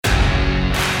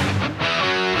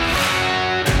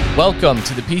Welcome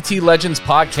to the PT Legends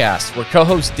podcast, where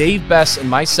co-host Dave Bess and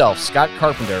myself, Scott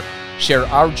Carpenter, share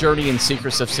our journey and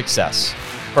secrets of success.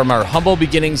 From our humble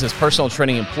beginnings as personal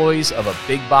training employees of a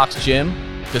big box gym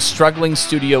to struggling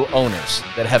studio owners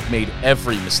that have made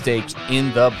every mistake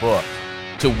in the book,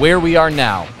 to where we are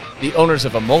now, the owners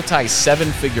of a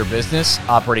multi-seven-figure business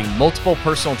operating multiple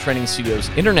personal training studios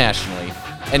internationally,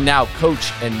 and now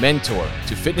coach and mentor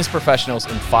to fitness professionals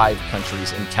in 5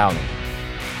 countries and counting.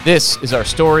 This is our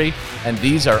story, and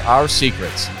these are our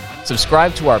secrets.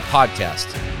 Subscribe to our podcast,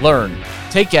 learn,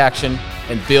 take action,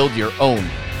 and build your own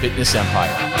fitness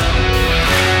empire.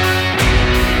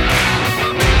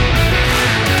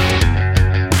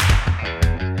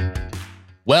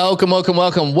 Welcome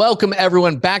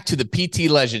everyone back to the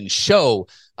PT Legends show.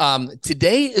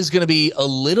 Today is going to be a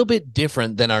little bit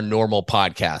different than our normal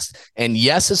podcast. And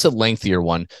yes, it's a lengthier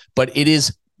one, but it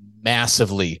is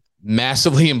massively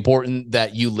important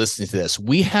that you listen to this.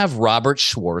 We have Robert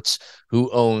Schwartz, who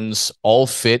owns All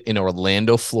Fit in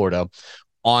Orlando, Florida,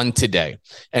 on today.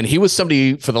 And he was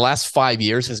somebody for the last 5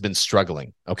 years has been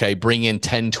struggling, bring in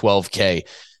 10, 12K.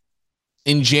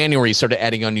 In January, he started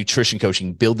adding on nutrition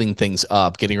coaching, building things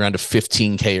up, getting around to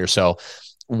 15K or so.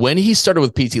 When he started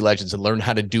with PT Legends and learned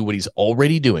how to do what he's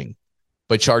already doing,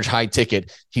 but charge high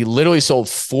ticket, he literally sold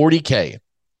 40K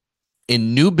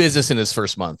in new business in his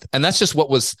first month. And that's just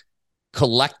what was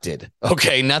collected,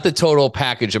 not the total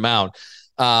package amount,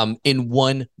 in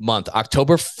 1 month. This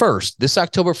October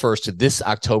 1st to this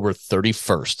October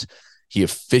 31st, he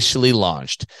officially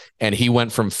launched, and he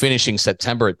went from finishing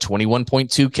September at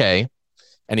 21.2K,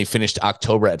 and he finished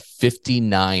October at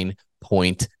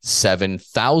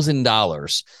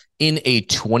 $59,700 in a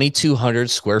 2,200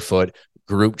 square foot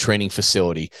group training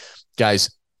facility. Guys,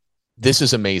 this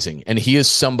is amazing. And he is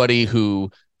somebody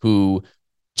who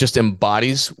just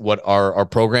embodies what our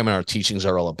program and our teachings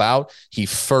are all about. He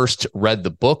first read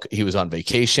the book. He was on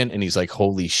vacation, and he's like,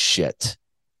 holy shit,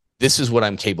 this is what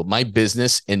I'm capable. My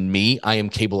business and me, I am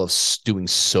capable of doing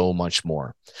so much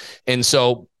more. And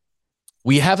so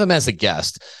we have him as a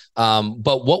guest.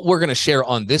 But what we're going to share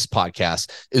on this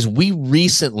podcast is we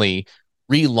recently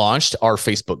relaunched our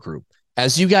Facebook group.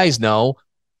 As you guys know,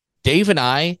 Dave and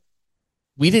I,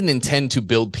 we didn't intend to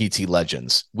build PT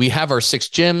Legends. We have our 6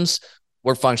 gyms.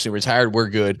 We're functionally retired. We're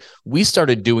good. We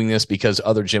started doing this because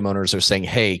other gym owners are saying,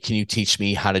 hey, can you teach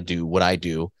me how to do what I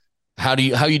do? How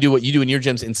you do what you do in your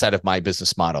gyms inside of my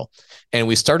business model? And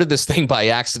we started this thing by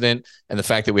accident. And the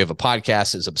fact that we have a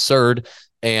podcast is absurd.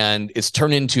 And it's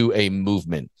turned into a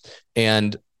movement.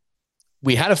 And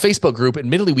we had a Facebook group.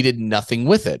 Admittedly, we did nothing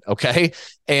with it.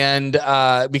 And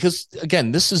because,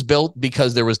 again, this is built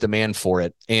because there was demand for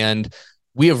it. And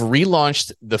we have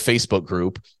relaunched the Facebook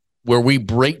group, where we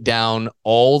break down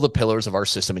all the pillars of our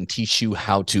system and teach you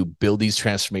how to build these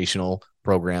transformational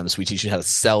programs. We teach you how to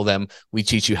sell them. We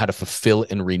teach you how to fulfill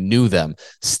and renew them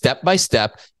step by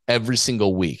step every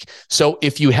single week. So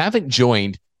if you haven't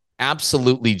joined,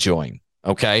 absolutely join.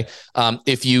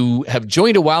 If you have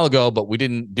joined a while ago, but we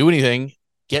didn't do anything,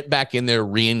 get back in there,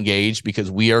 re-engage,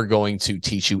 because we are going to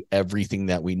teach you everything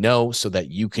that we know so that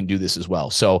you can do this as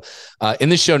well. So in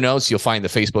the show notes, you'll find the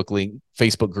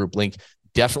Facebook group link.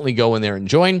 Definitely go in there and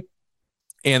join.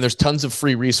 And there's tons of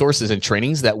free resources and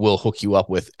trainings that we'll hook you up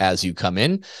with as you come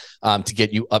in to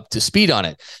get you up to speed on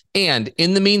it. And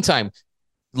in the meantime,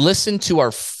 listen to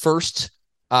our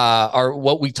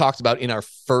what we talked about in our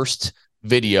first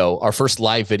video, our first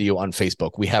live video on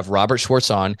Facebook. We have Robert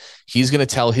Schwartz on. He's going to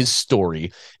tell his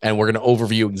story, and we're going to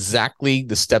overview exactly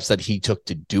the steps that he took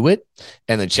to do it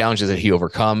and the challenges that he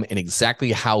overcome, and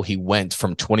exactly how he went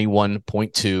from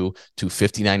 21.2 to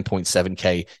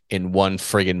 59.7K in one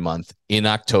friggin' month in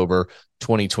October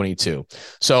 2022.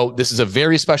 So this is a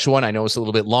very special one. I know it's a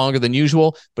little bit longer than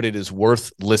usual, but it is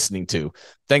worth listening to.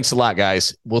 Thanks a lot,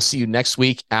 guys. We'll see you next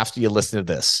week after you listen to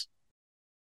this.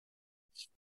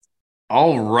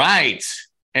 All right.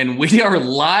 And we are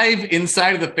live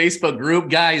inside of the Facebook group.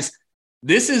 Guys,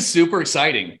 this is super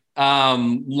exciting.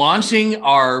 Launching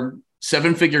our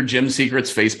 7-Figure Gym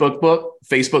Secrets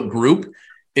Facebook group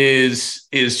is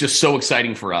just so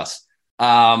exciting for us.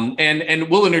 And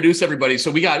we'll introduce everybody.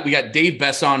 So we got Dave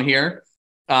Bess on here.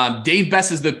 Dave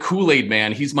Bess is the Kool-Aid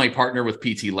man. He's my partner with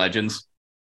PT Legends.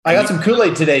 I got some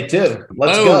Kool-Aid today too.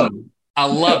 Let's go. I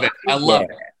love it. I love it.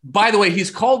 By the way,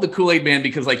 he's called the Kool-Aid man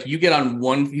because you get on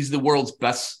he's the world's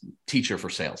best teacher for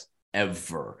sales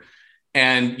ever.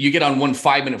 And you get on one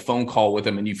 5-minute phone call with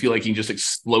him and you feel like you can just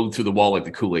explode through the wall like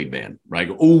the Kool-Aid man, right?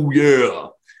 Oh yeah.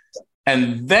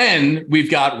 And then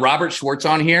we've got Robert Schwartz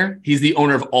on here. He's the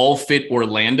owner of All Fit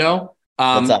Orlando.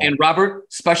 And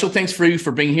Robert, special thanks for you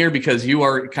for being here because you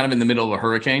are kind of in the middle of a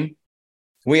hurricane.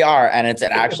 We are, and it's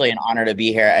actually an honor to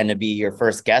be here and to be your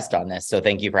first guest on this. So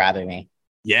thank you for having me.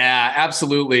 Yeah,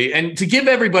 absolutely. And to give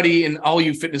everybody and all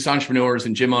you fitness entrepreneurs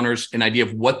and gym owners an idea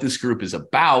of what this group is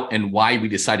about and why we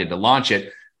decided to launch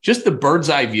it, just the bird's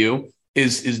eye view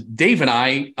is Dave and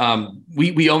I,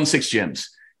 we own 6 gyms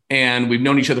and we've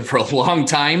known each other for a long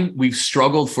time. We've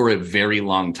struggled for a very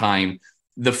long time.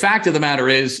 The fact of the matter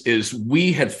is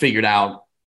we had figured out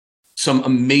some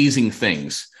amazing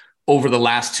things over the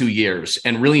last 2 years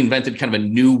and really invented kind of a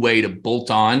new way to bolt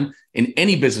on in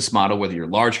any business model, whether you're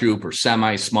large group or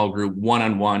semi, small group,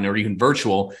 one-on-one, or even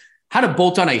virtual, how to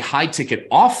bolt on a high ticket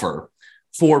offer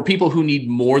for people who need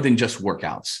more than just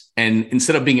workouts. And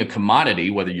instead of being a commodity,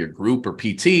 whether you're group or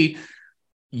PT,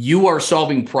 you are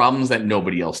solving problems that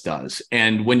nobody else does.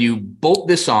 And when you bolt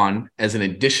this on as an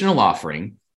additional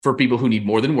offering for people who need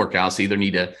more than workouts, they either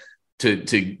need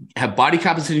to have body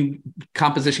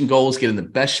composition goals, get in the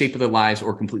best shape of their lives,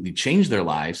 or completely change their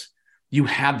lives, you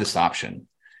have this option.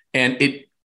 And it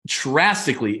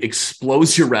drastically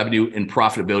explodes your revenue and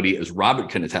profitability, as Robert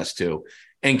can attest to,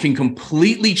 and can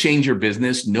completely change your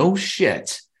business, no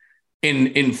shit,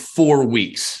 in 4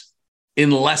 weeks,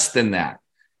 in less than that.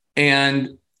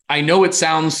 And I know it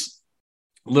sounds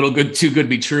a little good, too good to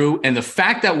be true. And the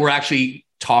fact that we're actually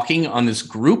talking on this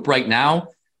group right now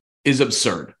is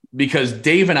absurd, because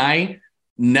Dave and I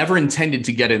never intended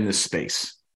to get in this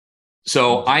space.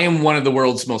 So I am one of the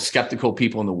world's most skeptical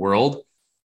people in the world.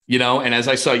 And as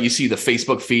you see the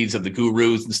Facebook feeds of the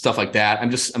gurus and stuff like that.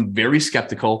 I'm very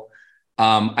skeptical.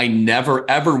 I never,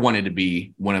 ever wanted to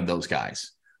be one of those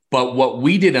guys. But what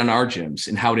we did on our gyms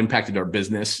and how it impacted our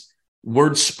business,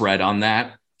 word spread on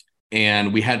that.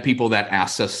 And we had people that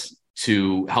asked us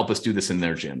to help us do this in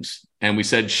their gyms. And we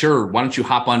said, sure, why don't you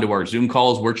hop onto our Zoom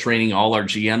calls? We're training all our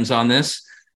GMs on this.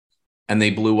 And they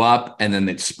blew up, and then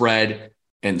it spread.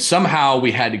 And somehow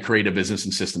we had to create a business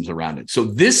and systems around it. So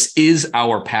this is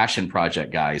our passion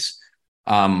project, guys.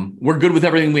 We're good with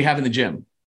everything we have in the gym,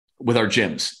 with our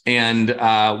gyms. And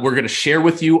we're going to share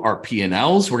with you our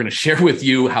P&Ls. We're going to share with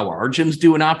you how our gyms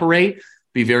do and operate,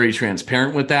 be very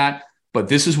transparent with that. But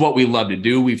this is what we love to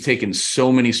do. We've taken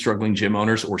so many struggling gym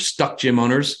owners or stuck gym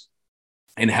owners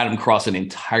and had them cross an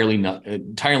entirely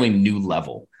new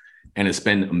level. And it's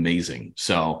been amazing.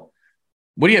 So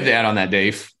what do you have to add on that,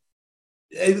 Dave?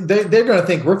 They're going to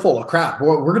think we're full of crap.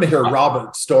 We're going to hear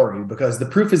Robert's story, because the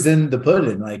proof is in the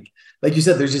pudding. Like you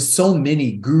said, there's just so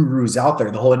many gurus out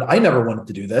there. I never wanted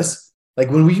to do this. Like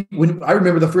when I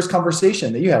remember the first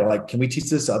conversation that you had, like, can we teach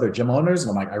this to other gym owners? And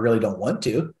I'm like, I really don't want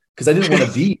to, because I didn't want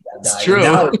to be that guy. It's true.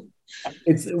 Now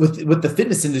it's with the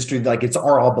fitness industry, like, it's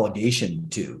our obligation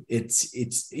to.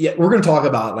 Yeah, we're going to talk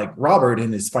about like Robert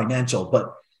and his financial,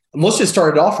 but let's just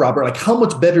start it off, Robert. Like, how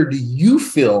much better do you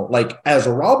feel like as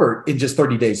a Robert in just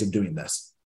 30 days of doing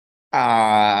this?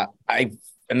 I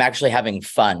am actually having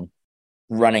fun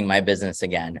running my business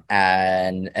again.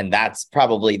 And that's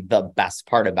probably the best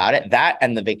part about it. That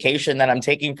and the vacation that I'm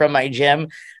taking from my gym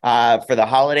for the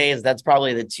holidays, that's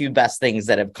probably the 2 best things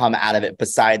that have come out of it,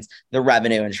 besides the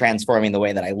revenue and transforming the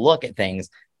way that I look at things.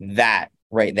 That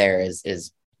right there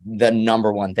is the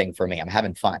number one thing for me. I'm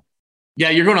having fun. Yeah,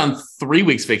 you're going on 3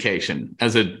 weeks vacation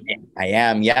as a... I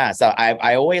am, yeah. So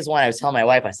I always I was telling my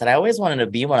wife, I said, I always wanted to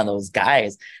be one of those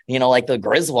guys, like the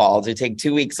Griswolds who take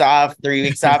 2 weeks off, 3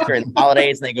 weeks off during the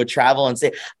holidays, and they go travel and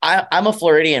say, I'm a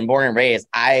Floridian, born and raised.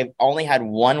 I've only had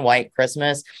one white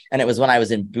Christmas, and it was when I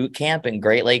was in boot camp in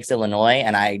Great Lakes, Illinois,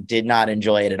 and I did not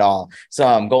enjoy it at all. So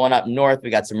I'm going up north. We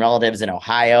got some relatives in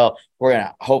Ohio.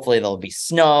 Hopefully there'll be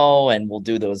snow, and we'll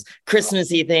do those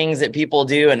Christmassy things that people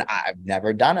do. And I've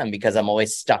never done them because I'm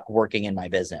always stuck working in my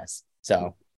business.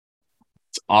 So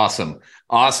it's awesome.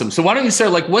 Awesome. So why don't you start,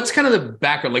 like, what's kind of the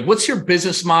background? Like, what's your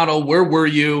business model? Where were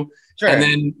you? Sure. And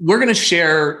then we're going to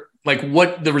share like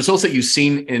what the results that you've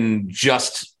seen in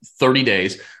just 30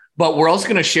 days, but we're also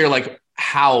going to share like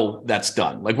how that's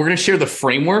done. Like, we're going to share the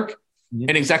framework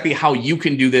and exactly how you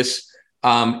can do this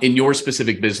in your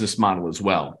specific business model as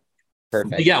well.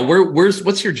 Perfect. Yeah.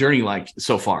 What's your journey like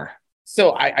so far?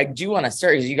 So I do want to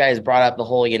start, because you guys brought up the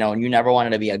whole, and you never wanted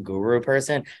to be a guru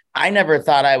person. I never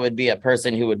thought I would be a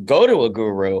person who would go to a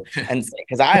guru, and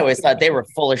because I always thought they were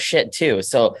full of shit too.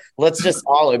 So let's just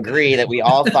all agree that we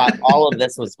all thought all of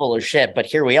this was full of shit, but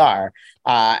here we are.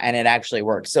 And it actually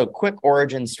works. So quick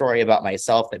origin story about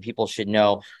myself that people should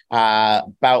know.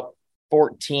 About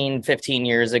 15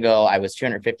 years ago, I was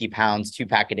 250 pounds,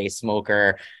 2-pack-a-day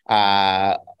smoker,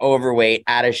 overweight,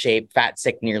 out of shape, fat,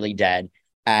 sick, nearly dead.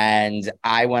 And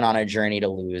I went on a journey to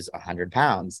lose 100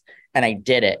 pounds, and I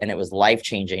did it. And it was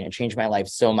life-changing. It changed my life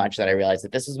so much that I realized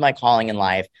that this is my calling in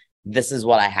life. this is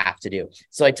what I have to do.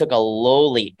 So I took a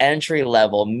lowly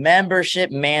entry-level membership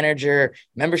manager,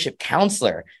 membership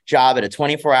counselor job at a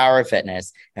 24-hour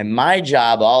fitness. And my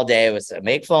job all day was to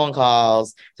make phone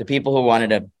calls to people who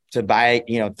wanted to buy,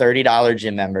 $30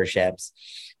 gym memberships.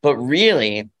 But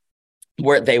really,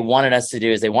 what they wanted us to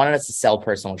do is they wanted us to sell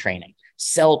personal training,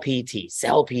 sell PT,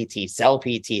 sell PT, sell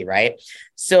PT, right?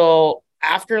 So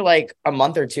after like a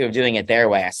month or two of doing it their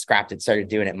way, I scrapped it, started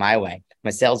doing it my way. My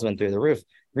sales went through the roof.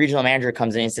 Regional manager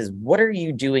comes in and says, what are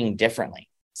you doing differently?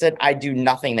 I said, I do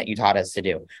nothing that you taught us to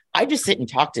do. I just sit and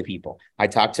talk to people. I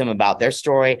talk to them about their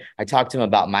story. I talk to them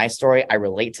about my story. I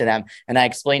relate to them and I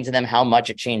explain to them how much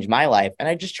it changed my life. And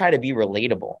I just try to be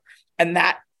relatable. And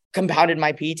that compounded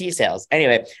my PT sales.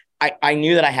 Anyway, I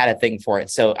knew that I had a thing for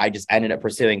it. So I just ended up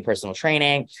pursuing personal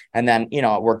training. And then,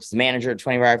 I worked as a manager at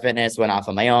 24-hour fitness, went off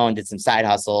on my own, did some side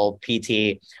hustle,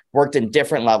 PT, worked in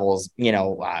different levels,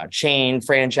 chain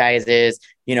franchises,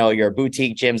 your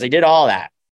boutique gyms. I did all that.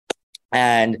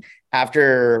 And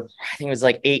after, I think it was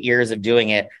like 8 years of doing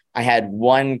it, I had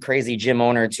one crazy gym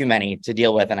owner too many to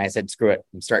deal with. And I said, screw it.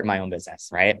 I'm starting my own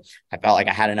business, right? I felt like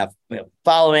I had enough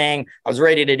following. I was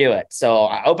ready to do it. So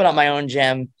I opened up my own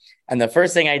gym. And the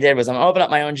first thing I did was I'm going to open up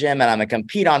my own gym and I'm going to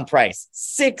compete on price.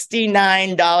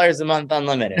 $69 a month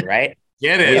unlimited, right?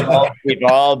 Get it. We've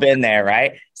all been there,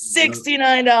 right?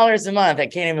 $69 a month. I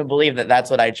can't even believe that that's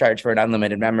what I charge for an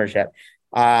unlimited membership.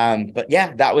 But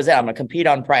yeah, that was it. I'm going to compete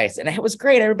on price. And it was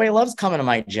great. Everybody loves coming to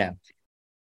my gym.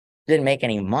 Didn't make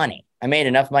any money. I made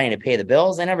enough money to pay the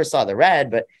bills. I never saw the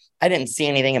red, but I didn't see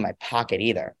anything in my pocket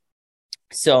either.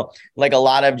 So like a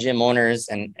lot of gym owners,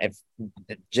 and if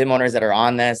gym owners that are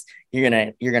on this, you're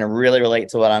gonna really relate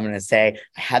to what I'm gonna say.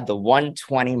 I had the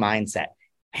 120 mindset.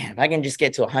 Man, if I can just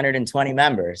get to 120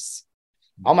 members,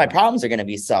 all my problems are gonna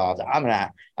be solved. I'm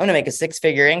gonna make a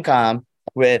 6-figure income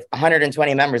with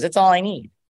 120 members. That's all I need.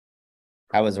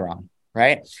 I was wrong,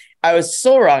 right? I was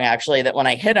so wrong, actually, that when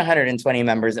I hit 120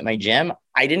 members at my gym,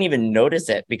 I didn't even notice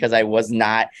it because there was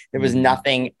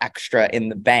nothing extra in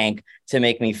the bank to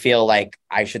make me feel like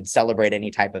I should celebrate any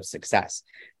type of success.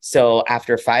 So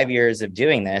after 5 years of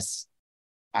doing this,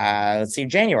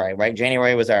 January, right?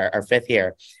 January was our 5th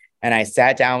year. And I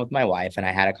sat down with my wife and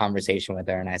I had a conversation with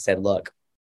her and I said, look,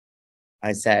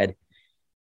 I've been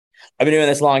doing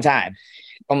this a long time,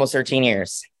 almost 13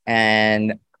 years.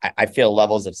 And I feel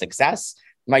levels of success.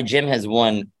 My gym has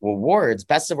won awards,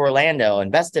 best of Orlando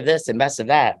and best of this and best of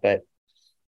that, but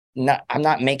I'm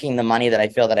not making the money that I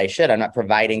feel that I should. I'm not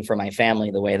providing for my family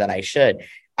the way that I should.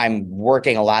 I'm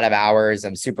working a lot of hours.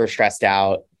 I'm super stressed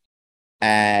out.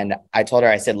 And I told her,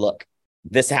 I said, look,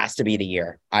 this has to be the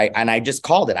year. I just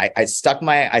called it. I stuck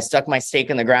my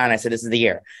stake in the ground. I said, this is the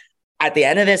year. At the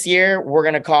end of this year, we're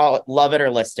going to call it Love It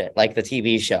or List It, like the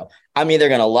TV show. I'm either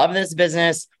going to love this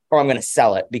business or I'm going to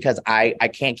sell it because I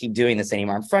can't keep doing this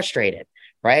anymore. I'm frustrated,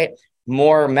 right?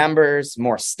 More members,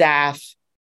 more staff,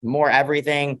 more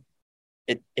everything.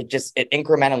 It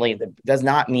incrementally does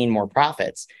not mean more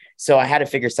profits. So I had to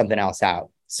figure something else out.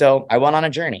 So I went on a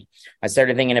journey. I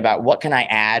started thinking about what can I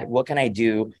add? What can I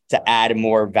do to add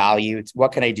more value?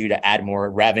 What can I do to add more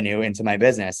revenue into my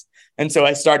business? And so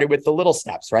I started with the little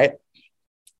steps, right?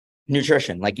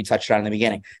 Nutrition, like you touched on in the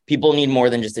beginning. People need more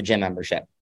than just a gym membership.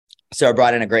 So I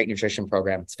brought in a great nutrition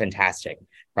program. It's fantastic,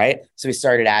 right? So we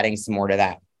started adding some more to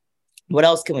that. What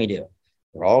else can we do?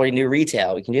 We can do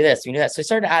retail. We can do this. We can do that. So I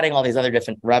started adding all these other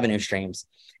different revenue streams.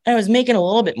 And I was making a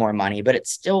little bit more money, but it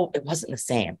wasn't the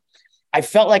same. I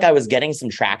felt like I was getting some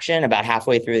traction about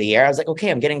halfway through the year. I was like, okay,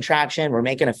 I'm getting traction. We're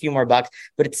making a few more bucks,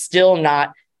 but it's still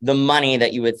not the money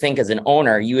that you would think as an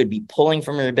owner you would be pulling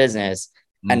from your business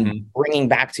and bringing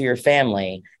back to your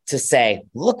family to say,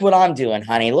 look what I'm doing,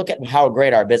 honey. Look at how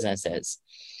great our business is.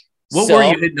 What were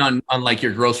you hitting on like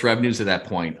your gross revenues at that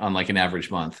point on like an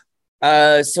average month?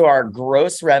 So our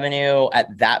gross revenue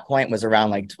at that point was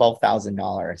around like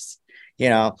 $12,000,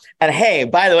 and hey,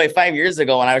 by the way, 5 years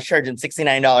ago when I was charging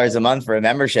 $69 a month for a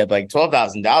membership, like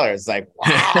 $12,000, like,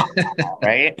 wow,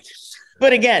 right?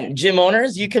 But again, gym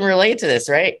owners, you can relate to this,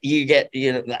 right? You get,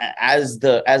 as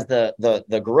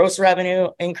the gross revenue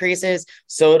increases,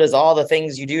 so does all the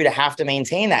things you do to have to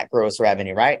maintain that gross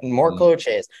revenue, right? And more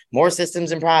coaches, more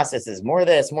systems and processes, more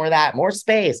this, more that, more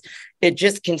space. It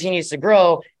just continues to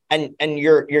grow, and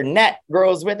your net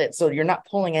grows with it. So you're not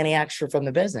pulling any extra from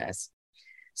the business.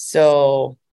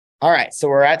 So, all right. So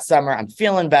we're at summer. I'm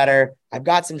feeling better. I've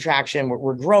got some traction.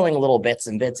 We're growing little bits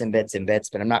and bits and bits and bits,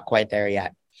 but I'm not quite there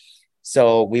yet.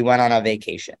 So we went on a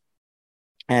vacation,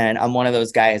 and I'm one of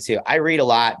those guys who I read a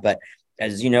lot, but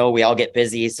as you know, we all get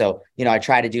busy. So, I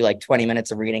try to do like 20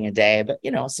 minutes of reading a day, but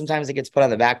sometimes it gets put on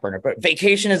the back burner. But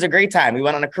vacation is a great time. We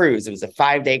went on a cruise. It was a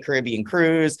 5-day Caribbean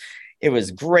cruise. It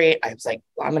was great. I was like,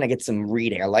 well, I'm going to get some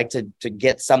reading. I like to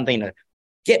get something to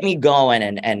get me going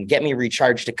and get me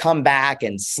recharged to come back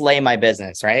and slay my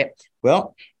business. Right.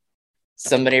 Well,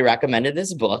 somebody recommended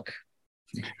this book,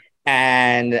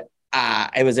 and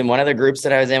it was in one of the groups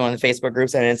that I was in, one of the Facebook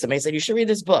groups, and somebody said, you should read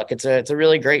this book. It's a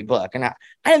really great book. And I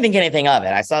didn't think anything of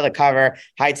it. I saw the cover,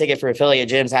 high ticket for affiliate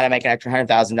gyms, how to make an extra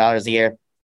 $100,000 a year.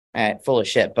 Full of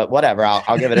shit, but whatever.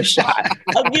 I'll give it a shot.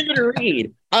 I'll give it a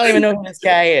read. I don't even know who this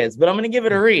guy is, but I'm going to give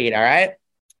it a read. All right.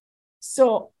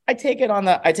 So I take it on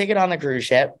the cruise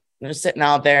ship. I'm just sitting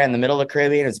out there in the middle of the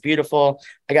Caribbean. It's beautiful.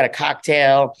 I got a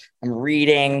cocktail. I'm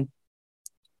reading.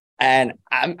 And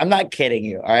I'm not kidding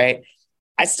you. All right.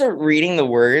 I start reading the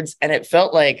words, and it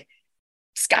felt like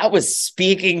Scott was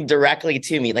speaking directly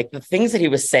to me. Like the things that he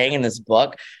was saying in this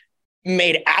book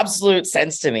made absolute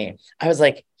sense to me. I was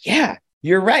like, yeah,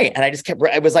 you're right. And I just kept,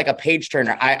 it was like a page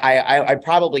turner. I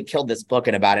probably killed this book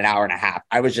in about an hour and a half.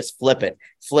 I was just flipping.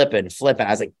 I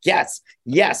was like,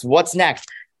 yes, what's next?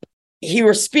 You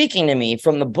were speaking to me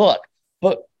from the book,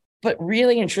 but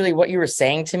really and truly what you were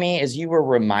saying to me is you were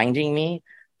reminding me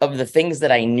of the things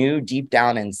that I knew deep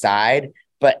down inside,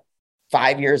 but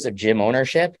 5 years of gym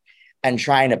ownership and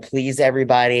trying to please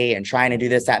everybody and trying to do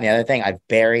this, that, and the other thing, I've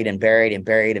buried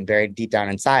deep down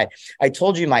inside. I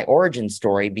told you my origin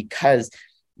story because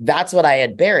that's what I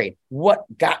had buried. What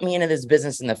got me into this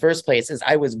business in the first place is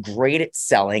I was great at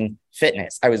selling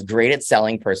fitness. I was great at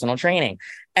selling personal training.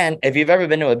 And if you've ever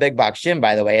been to a big box gym,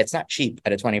 by the way, it's not cheap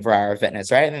at a 24-hour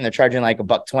fitness, right? And they're charging like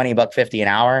 $120, $150 an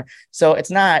hour. So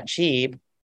it's not cheap.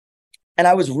 And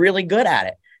I was really good at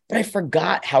it, but I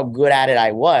forgot how good at it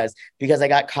I was because I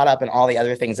got caught up in all the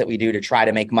other things that we do to try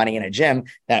to make money in a gym.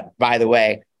 That, by the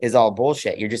way, is all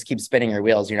bullshit. You just keep spinning your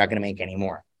wheels. You're not going to make any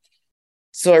more.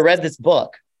 So I read this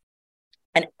book,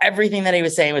 and everything that he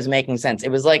was saying was making sense. It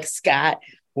was like Scott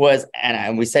was,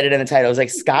 and we said it in the title, it was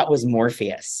like Scott was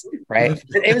Morpheus, right?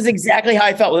 It was exactly how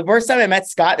I felt. The first time I met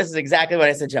Scott, this is exactly what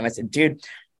I said to him. I said, dude,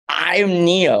 I'm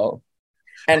Neo.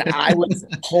 And I was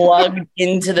plugged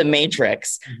into the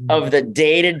matrix of the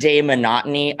day-to-day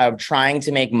monotony of trying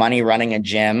to make money running a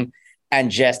gym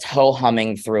and just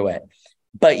ho-humming through it.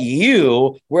 But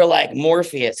you were like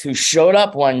Morpheus, who showed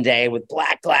up one day with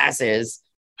black glasses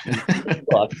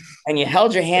and you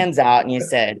held your hands out and you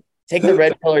said, take the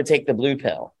red pill or take the blue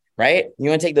pill, right? You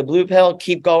want to take the blue pill,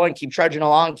 keep going, keep trudging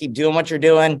along, keep doing what you're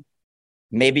doing.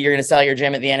 Maybe you're going to sell your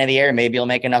gym at the end of the year. Maybe you'll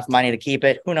make enough money to keep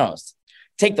it. Who knows?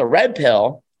 Take the red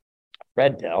pill,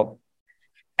 and I'll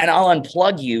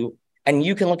unplug you, and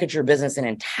you can look at your business in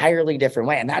an entirely different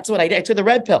way. And that's what I did. I took the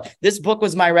red pill. This book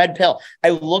was my red pill. I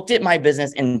looked at my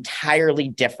business entirely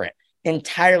different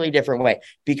way.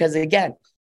 Because again,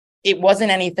 it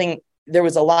wasn't anything. There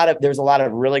was a lot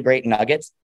of really great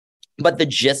nuggets, but the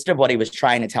gist of what he was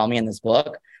trying to tell me in this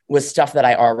book was stuff that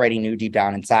I already knew deep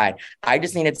down inside. I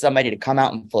just needed somebody to come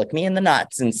out and flick me in the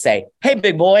nuts and say, hey,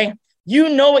 big boy, you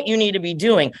know what you need to be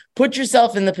doing. Put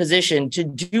yourself in the position to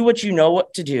do what you know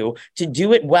what to do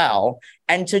it well,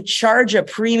 and to charge a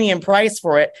premium price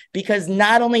for it, because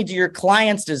not only do your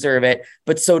clients deserve it,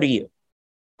 but so do you.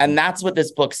 And that's what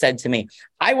this book said to me.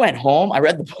 I went home. I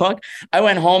read the book. I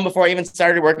went home before I even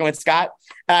started working with Scott.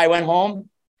 I went home.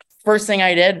 First thing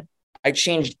I did, I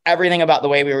changed everything about the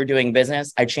way we were doing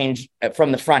business. I changed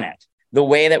from the front end. The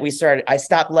way that we started, I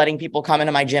stopped letting people come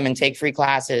into my gym and take free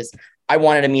classes. I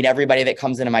wanted to meet everybody that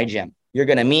comes into my gym. You're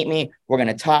going to meet me. We're going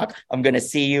to talk. I'm going to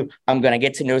see you. I'm going to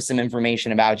get to know some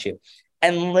information about you.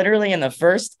 And literally in the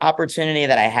first opportunity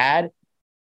that I had,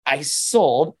 I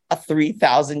sold a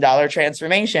 $3,000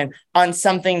 transformation on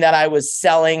something that I was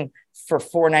selling for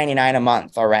 $499 a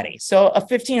month already. So a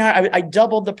 $1,500, I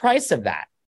doubled the price of that.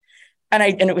 And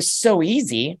it was so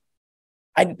easy.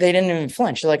 They didn't even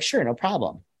flinch. They're like, sure, no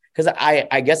problem. Because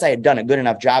I guess I had done a good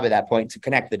enough job at that point to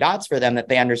connect the dots for them that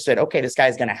they understood, okay, this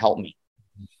guy's going to help me.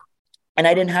 And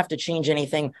I didn't have to change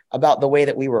anything about the way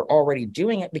that we were already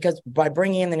doing it, because by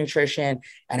bringing in the nutrition,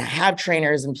 and I have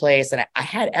trainers in place, and I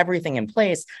had everything in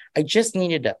place, I just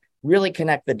needed to really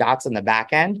connect the dots on the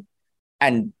back end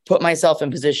and put myself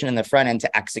in position in the front end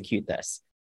to execute this.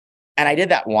 And I did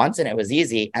that once and it was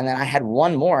easy. And then I had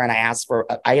one more and I asked for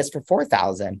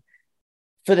 4,000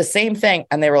 for the same thing.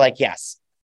 And they were like, yes.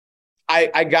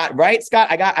 I got right, Scott.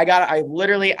 I got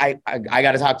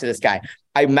to talk to this guy.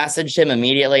 I messaged him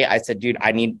immediately. I said, dude,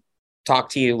 I need to talk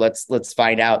to you. Let's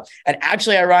find out. And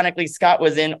actually, ironically, Scott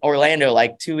was in Orlando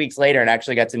like 2 weeks later and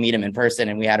actually got to meet him in person,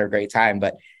 and we had a great time.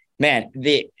 But man,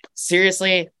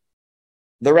 seriously,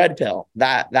 the red pill.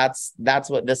 That's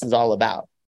what this is all about.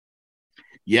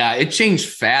 Yeah, it changed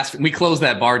fast. We closed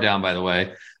that bar down, by the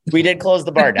way. We did close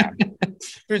the bar down.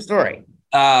 True story.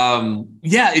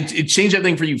 Yeah, it changed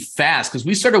everything for you fast because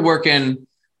we started working.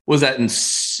 Was that in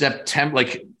September?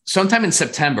 Like sometime in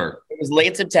September. It was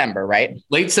late September, right?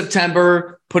 Late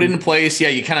September, put it in place. Yeah,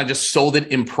 you kind of just sold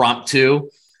it impromptu.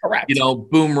 Correct.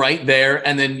 Boom, right there.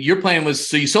 And then your plan was,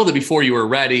 so you sold it before you were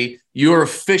ready. You're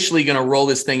officially going to roll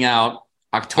this thing out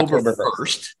October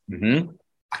 1st. Mm-hmm.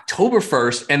 October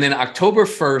 1st. And then October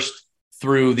 1st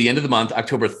through the end of the month,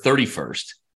 October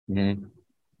 31st.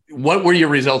 Mm-hmm. What were your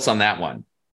results on that one?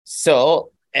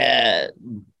 So,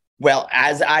 well,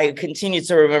 as I continue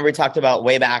to remember, we talked about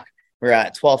way back, we're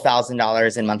at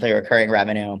 $12,000 in monthly recurring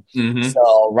revenue. Mm-hmm.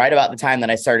 So right about the time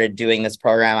that I started doing this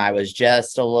program, I was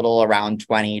just a little around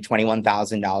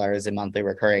 $21,000 in monthly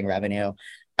recurring revenue.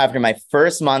 After my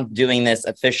first month doing this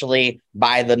officially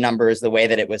by the numbers, the way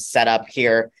that it was set up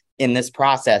here in this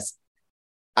process,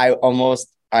 I almost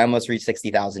reached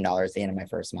 $60,000 at the end of my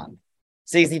first month.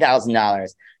 $60,000.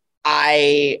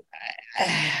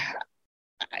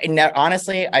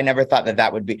 Honestly, I never thought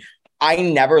that would be. I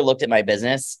never looked at my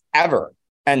business ever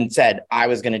and said I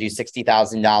was going to do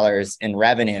 $60,000 in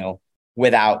revenue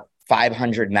without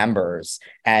 500 members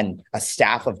and a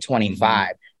staff of 25.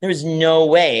 Mm-hmm. There's no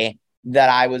way that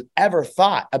I was ever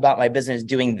thought about my business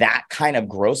doing that kind of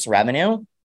gross revenue.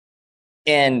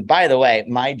 And by the way,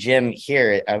 my gym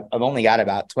here, I've only got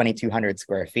about 2,200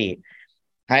 square feet.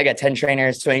 I got 10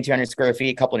 trainers, 2,200 square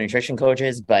feet, a couple of nutrition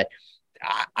coaches, but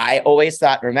I always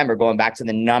thought, remember, going back to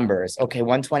the numbers, okay,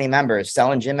 120 members,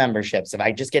 selling gym memberships, if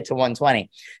I just get to 120.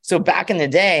 So back in the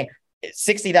day,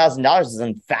 $60,000 is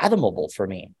unfathomable for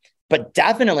me, but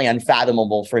definitely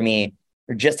unfathomable for me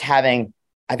for just having,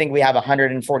 I think we have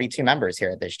 142 members here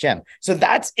at this gym. So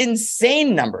that's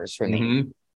insane numbers for me. Mm-hmm.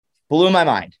 Blew my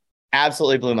mind.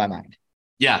 Absolutely blew my mind.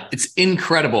 Yeah, it's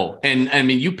incredible. And I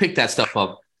mean, you picked that stuff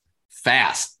up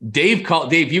fast. Dave,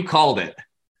 you called it.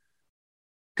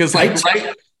 Because right,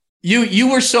 you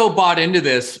were so bought into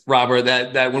this, Robert,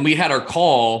 that when we had our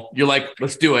call, you're like,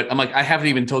 let's do it. I'm like, I haven't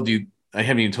even told you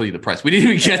the price. We didn't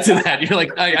even get to that. You're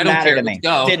like, I don't care. Let's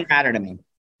go. Didn't matter to me.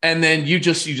 And then you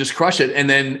just crush it. And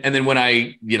then when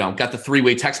I, got the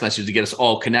 3-way text message to get us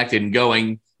all connected and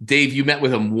going, Dave, you met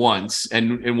with him once.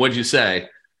 And what'd you say?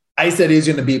 I said he's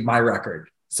going to beat my record.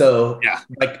 So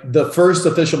like the first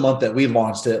official month that we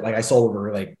launched it, like I sold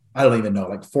over like, I don't even know,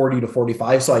 like 40 to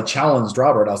 45. So I challenged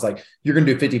Robert. I was like, you're going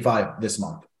to do 55 this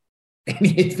month. And he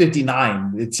hit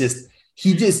 59. It's just,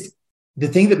 the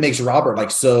thing that makes Robert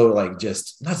like, so like,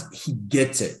 he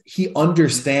gets it. He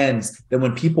understands that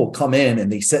when people come in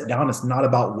and they sit down, it's not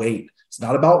about weight. It's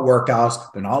not about workouts.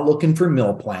 They're not looking for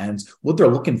meal plans. What they're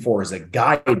looking for is a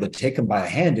guide to take them by a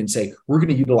hand and say, we're going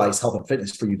to utilize health and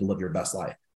fitness for you to live your best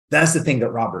life. That's the thing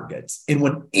that Robert gets. And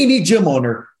when any gym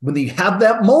owner, when they have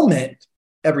that moment,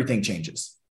 everything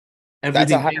changes.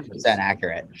 That's 100%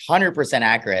 accurate. 100%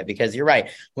 accurate, because you're right.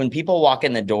 When people walk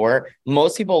in the door,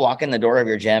 most people walk in the door of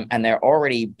your gym and they're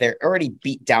already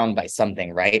beat down by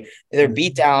something, right? They're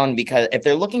beat down because if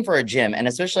they're looking for a gym, and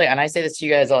especially, and I say this to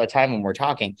you guys all the time when we're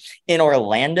talking, in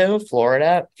Orlando,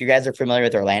 Florida, if you guys are familiar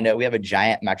with Orlando, we have a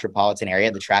giant metropolitan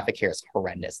area. The traffic here is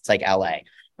horrendous. It's like LA,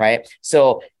 right?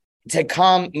 So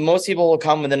most people will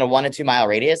come within a 1 to 2 mile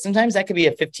radius. Sometimes that could be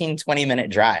a 15-20 minute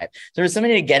drive. So for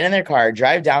somebody to get in their car,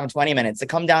 drive down 20 minutes to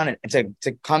come down and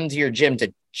to come to your gym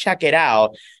to check it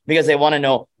out because they want to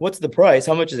know what's the price,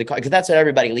 how much does it cost? Because that's what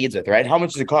everybody leads with, right? How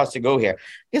much does it cost to go here?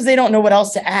 Because they don't know what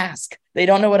else to ask. They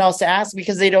don't know what else to ask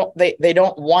because they don't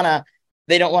want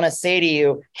to say to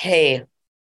you, hey,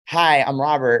 hi, I'm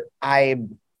Robert. I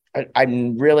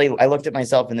looked at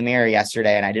myself in the mirror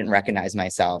yesterday and I didn't recognize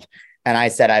myself. And I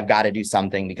said, I've got to do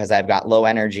something because I've got low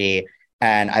energy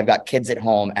and I've got kids at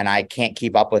home and I can't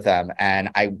keep up with them. And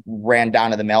I ran down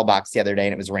to the mailbox the other day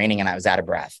and it was raining and I was out of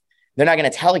breath. They're not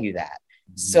going to tell you that.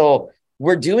 Mm-hmm. So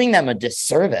we're doing them a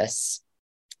disservice,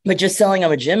 but just selling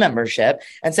them a gym membership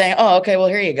and saying, oh, okay, well,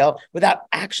 here you go, without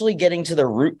actually getting to the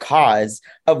root cause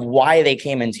of why they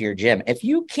came into your gym. If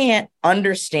you can't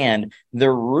understand the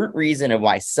root reason of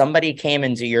why somebody came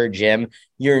into your gym,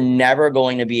 you're never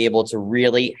going to be able to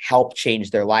really help change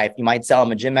their life. You might sell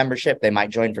them a gym membership. They might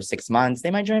join for 6 months.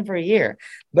 They might join for a year,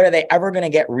 but are they ever going to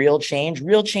get real change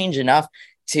enough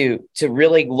to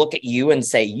really look at you and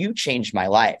say, you changed my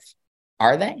life?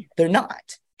 Are they? They're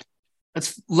not.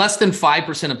 That's less than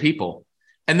 5% of people.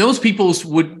 And those people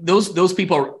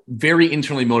are very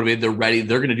internally motivated. They're ready.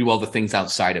 They're going to do all the things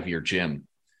outside of your gym.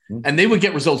 Mm-hmm. And they would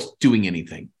get results doing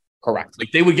anything. Correct.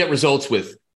 Like they would get results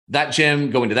with that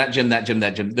gym, going to that gym.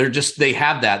 They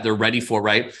have that. They're ready for,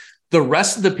 right? The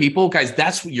rest of the people, guys,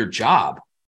 that's your job.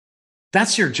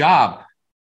 That's your job.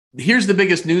 Here's the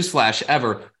biggest newsflash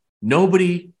ever.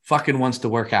 Nobody fucking wants to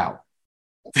work out.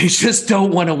 They just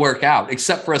don't want to work out,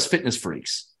 except for us fitness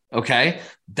freaks. Okay.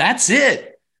 That's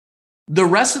it. The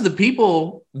rest of the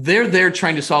people, they're there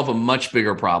trying to solve a much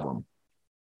bigger problem.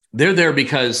 They're there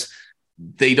because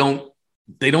they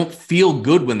don't feel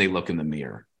good when they look in the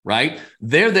mirror, right?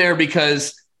 They're there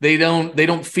because they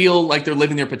don't feel like they're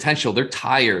living their potential. They're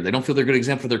tired. They don't feel they're a good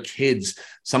example for their kids.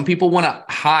 Some people want to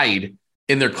hide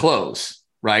in their clothes,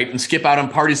 right? And skip out on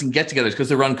parties and get-togethers because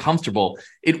they're uncomfortable.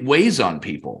 It weighs on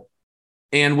people.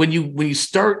 And when you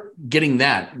start getting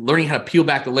that, learning how to peel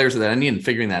back the layers of that onion and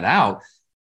figuring that out,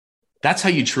 that's how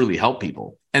you truly help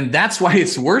people. And that's why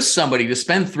it's worth somebody to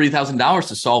spend $3,000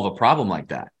 to solve a problem like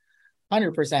that.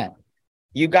 100%.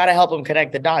 You got to help them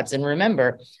connect the dots. And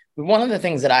remember, one of the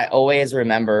things that I always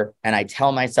remember, and I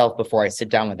tell myself before I sit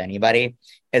down with anybody,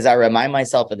 is I remind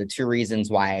myself of the 2 reasons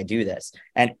why I do this.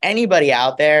 And anybody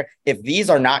out there, if these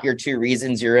are not your 2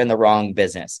 reasons, you're in the wrong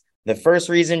business. The first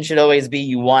reason should always be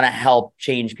you want to help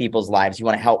change people's lives. You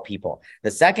want to help people. The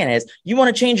second is you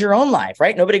want to change your own life,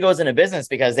 right? Nobody goes into business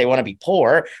because they want to be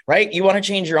poor, right? You want to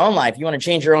change your own life. You want to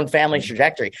change your own family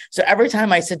trajectory. So every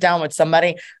time I sit down with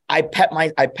somebody, I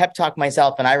pep talk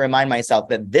myself and I remind myself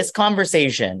that this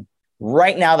conversation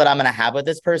right now that I'm going to have with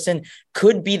this person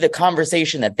could be the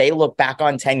conversation that they look back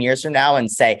on 10 years from now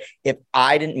and say, if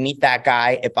I didn't meet that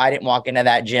guy, if I didn't walk into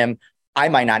that gym, I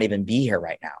might not even be here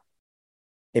right now.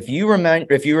 If you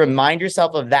remind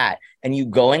yourself of that and you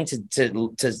go into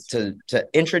to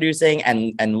introducing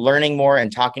and learning more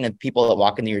and talking to people that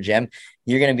walk into your gym,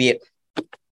 you're going to be,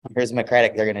 here's my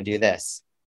credit. They're going to do this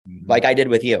like I did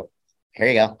with you. Here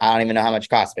you go. I don't even know how much it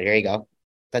costs, but here you go.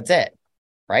 That's it.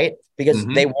 Right. Because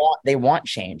they want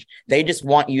change. They just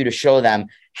want you to show them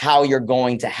how you're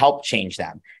going to help change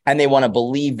them. And they want to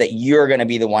believe that you're going to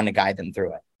be the one to guide them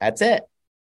through it. That's it.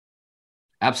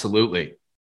 Absolutely.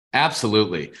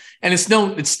 Absolutely. And it's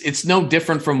no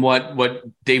different from what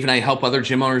Dave and I help other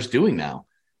gym owners doing now.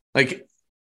 Like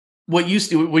what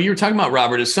you were talking about,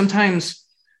 Robert, is sometimes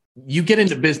you get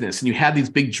into business and you have these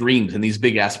big dreams and these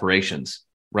big aspirations,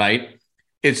 right?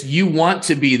 It's you want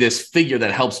to be this figure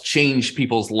that helps change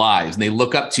people's lives and they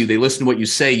look up to you, they listen to what you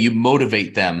say, you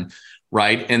motivate them,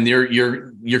 right? And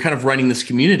you're kind of running this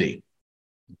community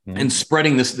and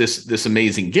spreading this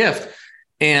amazing gift.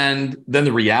 And then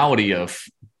the reality of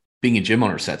being a gym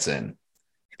owner sets in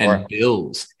and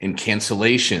bills and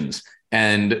cancellations.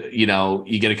 And,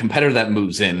 you get a competitor that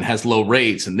moves in, has low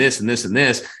rates and this and this and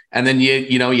this. And then,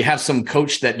 you have some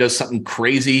coach that does something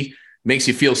crazy, makes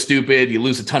you feel stupid. You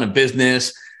lose a ton of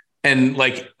business and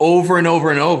like over and over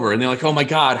and over. And they're like, oh my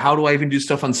God, how do I even do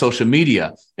stuff on social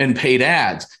media and paid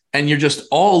ads? And you're just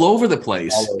all over the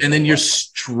place. And then you're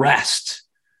stressed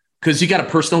because you got a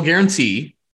personal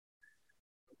guarantee.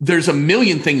 There's a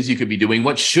million things you could be doing.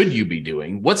 What should you be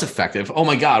doing? What's effective? Oh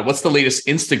my God, what's the latest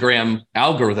Instagram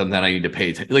algorithm that I need to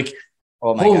pay attention? Like,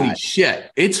 oh my holy God.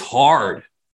 Shit. It's hard.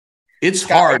 It's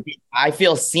hard. I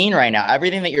feel seen right now.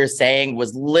 Everything that you're saying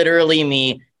was literally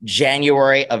me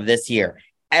January of this year.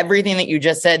 Everything that you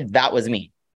just said, that was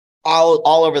me. All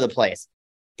over the place.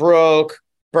 Broke,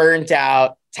 burnt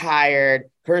out, tired,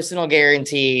 personal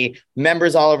guarantee,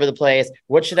 members all over the place.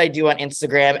 What should I do on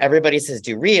Instagram? Everybody says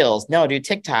do reels. No, do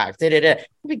TikTok. You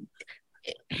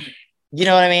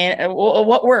know what I mean?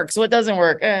 What works? What doesn't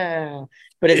work?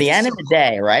 But at the end of the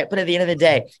day, right? But at the end of the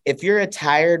day, if you're a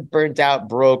tired, burnt out,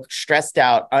 broke, stressed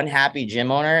out, unhappy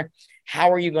gym owner,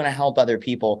 how are you going to help other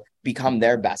people become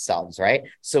their best selves, right?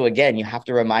 So again, you have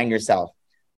to remind yourself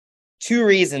 2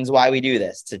 reasons why we do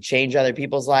this: to change other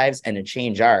people's lives and to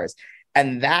change ours.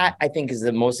 And that, I think, is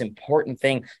the most important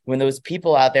thing. When those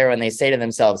people out there, when they say to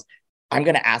themselves, I'm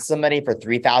going to ask somebody for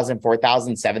 $3,000, $4,000,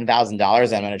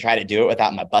 $7,000, I'm going to try to do it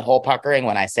without my butthole puckering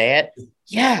when I say it.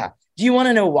 Yeah. Do you want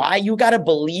to know why? You got to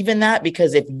believe in that,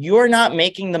 because if you're not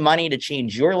making the money to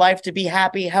change your life to be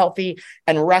happy, healthy,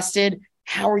 and rested,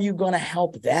 how are you going to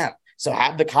help them? So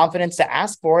have the confidence to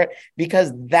ask for it,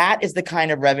 because that is the kind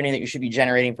of revenue that you should be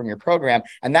generating from your program.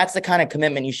 And that's the kind of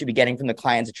commitment you should be getting from the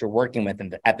clients that you're working with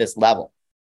at this level.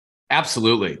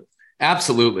 Absolutely.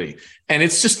 Absolutely. And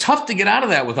it's just tough to get out of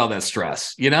that with all that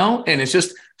stress, and it's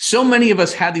just so many of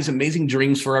us had these amazing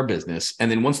dreams for our business. And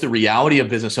then once the reality of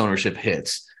business ownership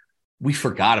hits, we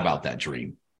forgot about that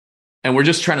dream and we're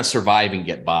just trying to survive and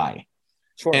get by.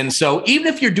 Sure. And so even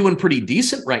if you're doing pretty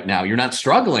decent right now, you're not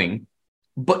struggling,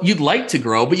 but you'd like to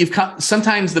grow, but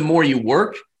sometimes the more you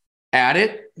work at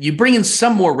it, you bring in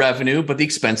some more revenue, but the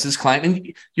expenses climb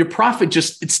and your profit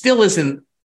it still isn't.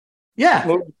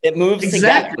 Yeah, it moves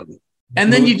exactly. Together.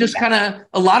 And then you just kind of,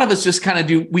 a lot of us just kind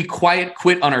of we quiet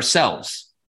quit on ourselves,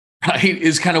 right?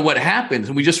 Is kind of what happens.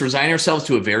 And we just resign ourselves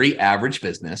to a very average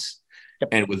business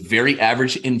and with very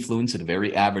average influence and a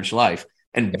very average life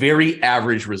and very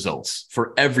average results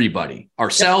for everybody,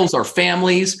 ourselves, our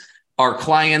families, our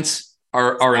clients,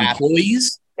 our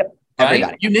employees,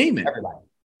 right? You name it. Everybody.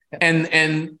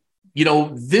 And, you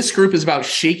know, this group is about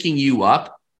shaking you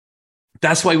up.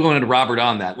 That's why we wanted Robert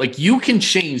on that. Like, you can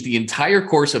change the entire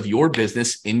course of your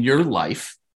business in your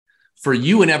life for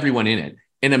you and everyone in it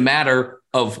in a matter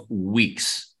of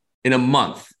weeks, in a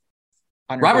month.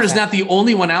 100%. Robert is not the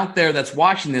only one out there that's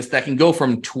watching this that can go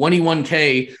from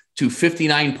 21K to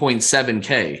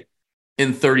 59.7K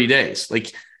in 30 days.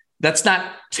 Like, that's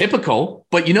not typical,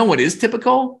 but you know what is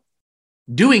typical?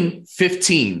 Doing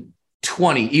 15,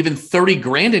 20, even 30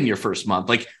 grand in your first month.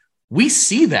 Like, we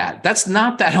see that. That's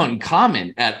not that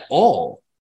uncommon at all.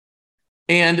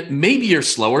 And maybe you're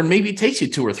slower and maybe it takes you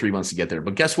 2 or 3 months to get there.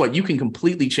 But guess what? You can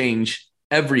completely change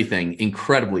everything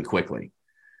incredibly quickly.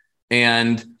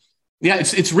 And yeah,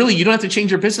 it's really, you don't have to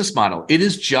change your business model. It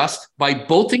is just by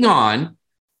bolting on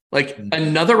like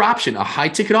another option, a high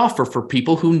ticket offer for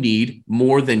people who need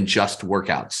more than just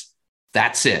workouts.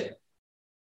 That's it.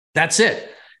 That's it.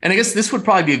 And I guess this would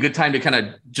probably be a good time to kind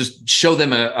of just show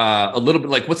them a little bit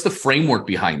like, what's the framework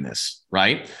behind this,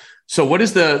 right? So what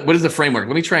is the framework?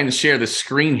 Let me try and share the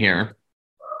screen here.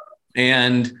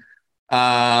 And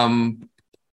can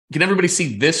everybody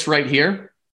see this right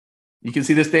here? You can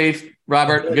see this, Dave,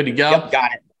 Robert, good to go? Yep,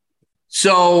 got it.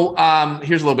 So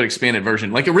here's a little bit expanded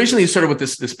version. Like, originally you started with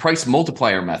this price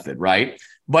multiplier method, right?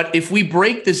 But if we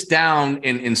break this down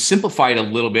and simplify it a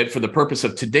little bit for the purpose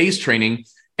of today's training,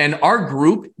 and our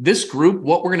group, this group,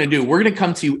 what we're going to do, we're going to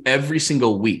come to you every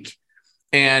single week.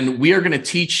 And we are going to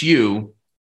teach you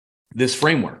this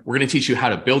framework. We're going to teach you how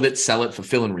to build it, sell it,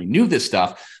 fulfill, and renew this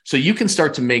stuff so you can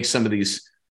start to make some of these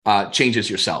changes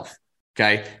yourself.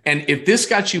 Okay. And if this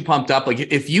got you pumped up, like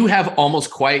if you have almost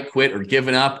quiet quit or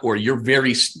given up, or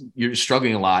you're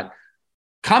struggling a lot,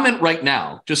 comment right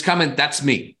now. Just comment, that's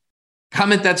me.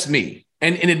 Comment, that's me.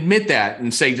 And admit that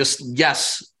and say, just,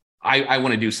 yes, I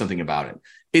want to do something about it.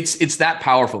 It's that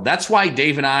powerful. That's why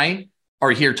Dave and I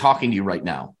are here talking to you right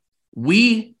now.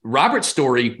 Robert's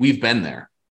story, we've been there.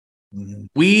 Mm-hmm.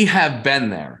 We have been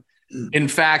there. In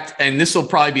fact, and this will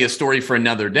probably be a story for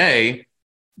another day,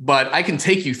 but I can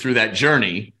take you through that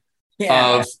journey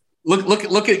of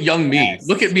look at young me. Yes.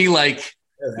 Look at me. Like,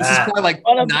 this is probably like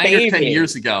 9 or 10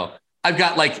 years ago. I've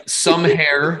got like some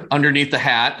hair underneath the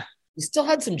hat. You still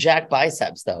had some jack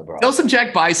biceps though, bro. Still some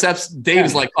jack biceps. Dave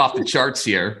is like off the charts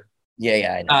here.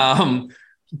 Yeah, I know.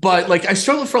 But like, I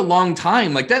struggled for a long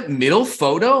time. Like, that middle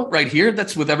photo right here,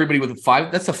 that's with everybody with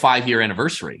that's a 5-year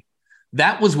anniversary.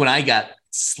 That was when I got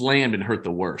slammed and hurt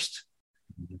the worst.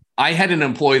 I had an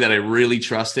employee that I really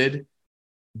trusted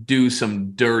do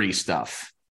some dirty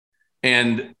stuff.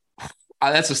 And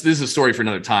this is a story for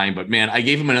another time, but man, I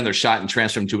gave him another shot and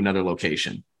transferred him to another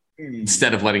location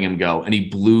instead of letting him go. And he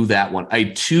blew that one. I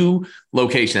had 2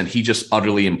 locations and he just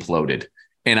utterly imploded.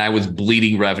 And I was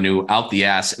bleeding revenue out the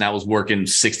ass. And I was working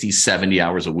 60, 70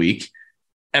 hours a week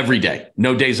every day,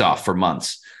 no days off for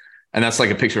months. And that's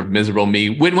like a picture of miserable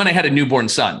me when I had a newborn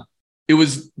son. It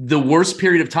was the worst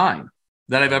period of time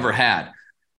that I've ever had.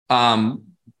 And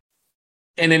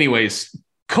anyways,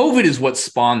 COVID is what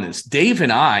spawned this. Dave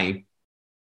and I,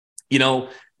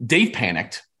 Dave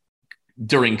panicked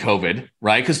during COVID,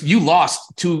 right? Because you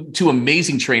lost two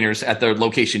amazing trainers at the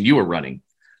location you were running,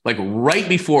 like right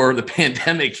before the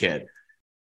pandemic hit.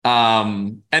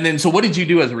 And then, so what did you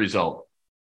do as a result?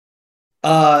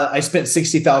 I spent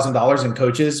 $60,000 in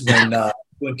coaches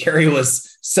when Carrie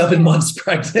was 7 months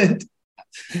pregnant.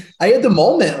 I had the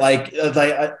moment, like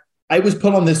I was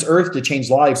put on this earth to change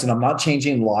lives, and I'm not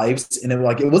changing lives. And it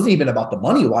wasn't even about the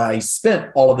money. Why I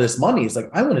spent all of this money is like,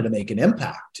 I wanted to make an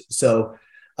impact. So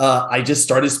I just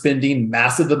started spending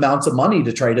massive amounts of money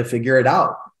to try to figure it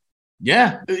out.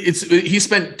 Yeah. He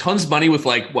spent tons of money with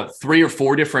 3 or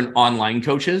 4 different online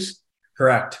coaches.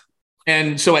 Correct.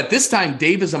 And so at this time,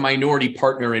 Dave is a minority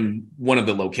partner in one of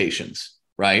the locations.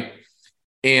 Right.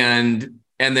 And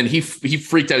then he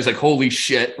freaked out. He's like, holy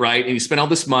shit. Right. And he spent all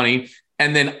this money.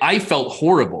 And then I felt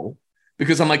horrible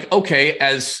because I'm like, okay,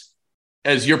 as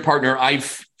your partner,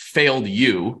 I've failed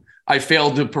you. I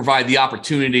failed to provide the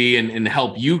opportunity and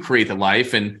help you create the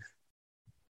life. And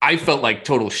I felt like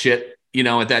total shit,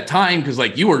 at that time. Cause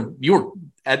like you were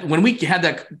when we had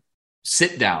that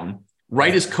sit down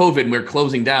right as COVID and we were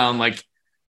closing down, like,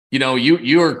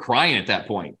 you were crying at that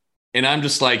point. And I'm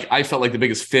just like, I felt like the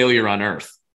biggest failure on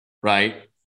earth. Right.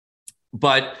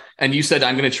 But And you said,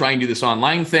 I'm going to try and do this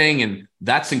online thing. And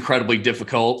that's incredibly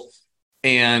difficult.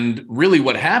 And really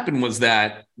what happened was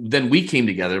that then we came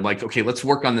together like, okay, let's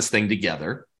work on this thing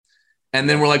together. And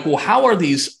then we're like, well, how are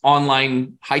these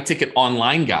online, high ticket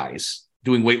online guys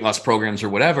doing weight loss programs or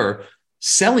whatever,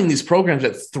 selling these programs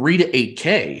at 3 to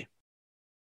 8K,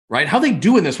 right? How are they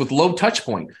doing this with low touch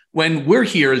point when we're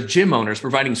here as gym owners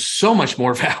providing so much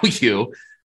more value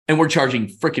and we're charging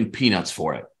freaking peanuts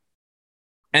for it?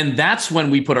 And that's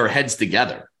when we put our heads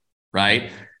together,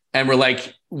 right? And we're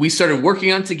like, we started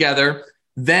working on it together.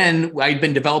 Then I'd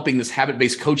been developing this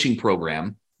habit-based coaching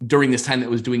program during this time that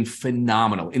was doing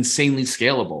phenomenal, insanely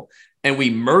scalable. And we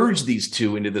merged these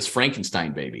two into this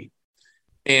Frankenstein baby.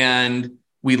 And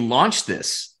we launched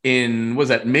this in, was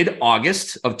that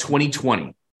mid-August of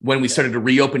 2020 when we started to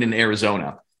reopen in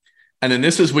Arizona. And then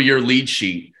this is where your lead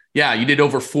sheet. Yeah, you did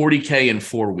over 40K in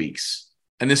 4 weeks.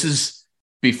 And this is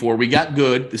before we got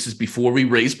good. This is before we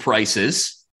raised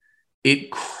prices.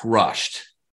 It crushed.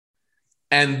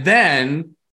 And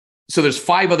then, so there's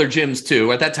 5 other gyms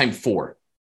too. At that time, 4,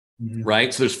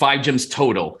 right? So there's 5 gyms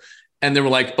total. And then we're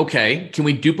like, okay, can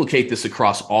we duplicate this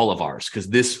across all of ours? Because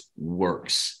this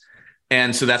works.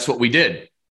 And so that's what we did.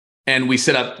 And we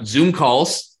set up Zoom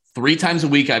calls 3 times a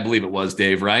week, I believe it was,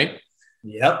 Dave, right?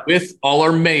 Yep. With all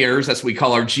our mayors, that's what we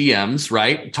call our GMs,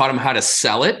 right? Taught them how to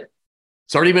sell it.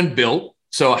 It's already been built.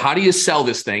 So how do you sell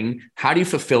this thing? How do you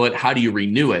fulfill it? How do you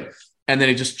renew it? And then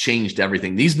it just changed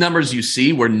everything. These numbers you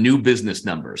see were new business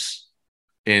numbers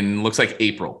in, looks like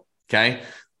April, okay?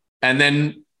 And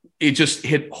then it just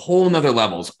hit whole nother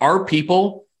levels. Our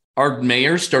people, our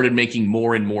mayors started making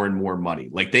more and more and more money.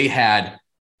 Like they had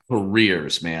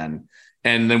careers, man.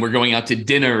 And then we're going out to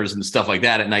dinners and stuff like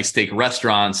that at nice steak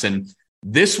restaurants. And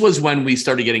this was when we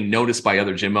started getting noticed by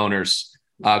other gym owners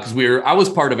because I was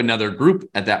part of another group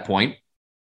at that point,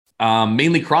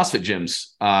 mainly CrossFit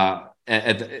gyms.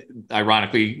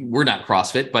 Ironically, we're not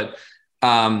CrossFit, but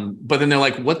then they're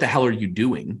like, what the hell are you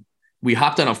doing? We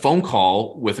hopped on a phone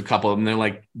call with a couple of them. They're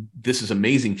like, this is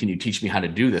amazing. Can you teach me how to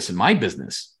do this in my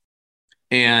business?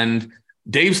 And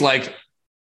Dave's like,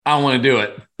 I don't want to do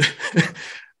it.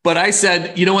 But I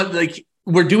said, you know what? Like,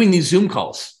 we're doing these Zoom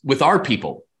calls with our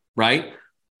people, right?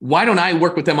 Why don't I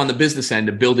work with them on the business end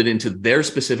to build it into their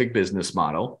specific business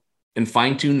model and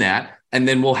fine tune that? And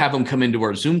then we'll have them come into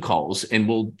our Zoom calls and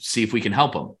we'll see if we can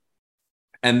help them.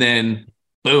 And then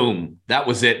boom, that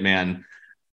was it, man.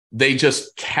 They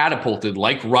just catapulted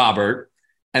like Robert.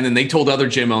 And then they told other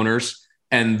gym owners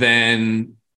and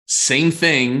then same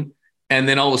thing. And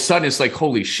then all of a sudden it's like,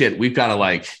 holy shit, we got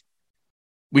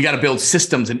to build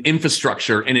systems and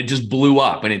infrastructure. And it just blew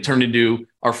up and it turned into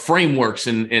our frameworks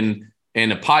and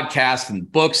a podcast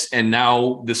and books. And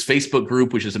now this Facebook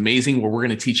group, which is amazing, where we're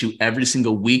going to teach you every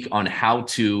single week on how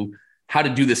to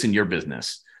do this in your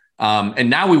business. And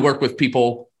now we work with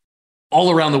people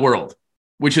all around the world,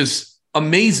 which is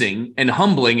amazing and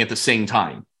humbling at the same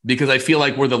time, because I feel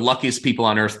like we're the luckiest people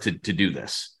on earth to do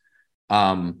this.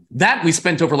 That we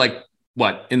spent over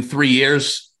in 3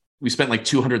 years, we spent like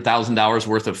 $200,000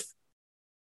 worth of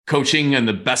coaching and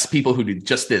the best people who do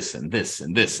just this and this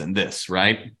and this and this,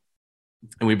 right?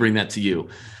 And we bring that to you.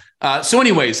 So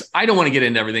anyways, I don't want to get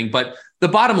into everything, but the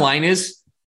bottom line is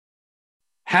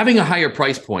having a higher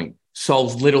price point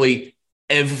solves literally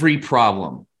every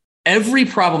problem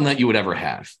that you would ever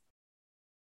have.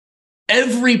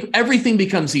 Everything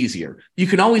becomes easier. You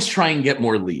can always try and get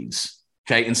more leads,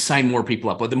 okay, and sign more people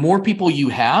up. But the more people you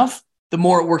have, the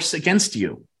more it works against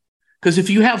you. Because if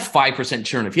you have 5%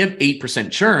 churn, if you have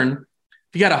 8% churn,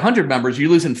 if you got 100 members, you're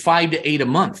losing 5 to 8 a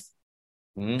month.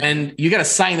 And you got to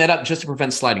sign that up just to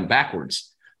prevent sliding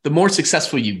backwards. The more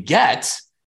successful you get,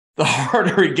 the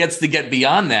harder it gets to get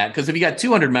beyond that. Because if you got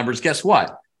 200 members, guess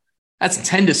what? That's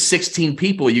 10 to 16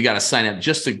 people you got to sign up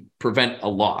just to prevent a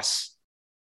loss.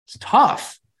 It's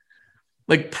tough.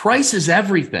 Like price is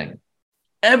everything.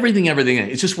 Everything.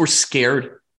 It's just we're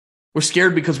scared. We're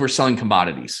scared because we're selling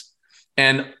commodities.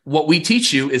 And what we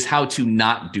teach you is how to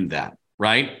not do that,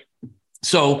 right?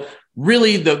 So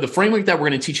really the framework that we're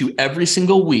going to teach you every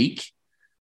single week,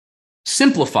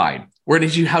 simplified, we're going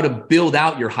to teach you how to build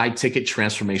out your high ticket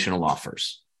transformational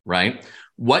offers, right?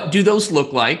 What do those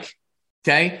look like?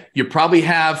 Okay. You probably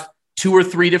have 2 or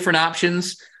 3 different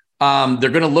options. They're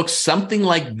going to look something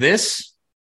like this.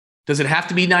 Does it have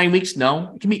to be 9 weeks?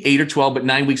 No, it can be 8 or 12, but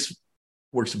 9 weeks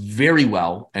works very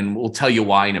well. And we'll tell you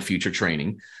why in a future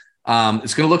training.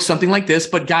 It's going to look something like this,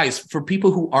 but guys, for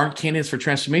people who aren't candidates for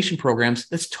transformation programs,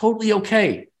 that's totally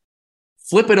okay.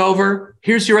 Flip it over.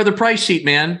 Here's your other price sheet,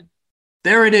 man.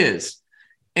 There it is.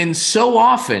 And so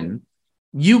often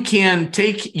you can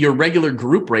take your regular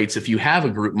group rates if you have a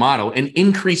group model and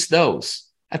increase those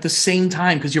at the same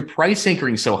time because your price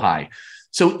anchoring is so high.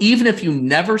 So even if you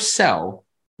never sell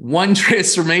one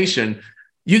transformation,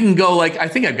 you can go like, I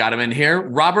think I've got him in here.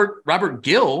 Robert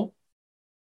Gill,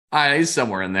 he's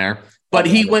somewhere in there, but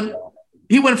he went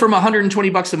from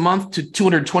 $120 a month to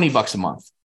 $220 a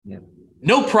month. Yeah.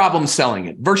 No problem selling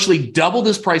it. Virtually doubled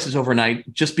his prices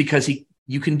overnight just because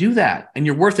you can do that and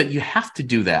you're worth it. You have to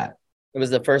do that. It was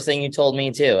the first thing you told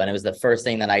me too. And it was the first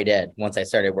thing that I did once I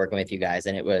started working with you guys.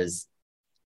 And it was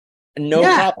no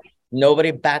problem.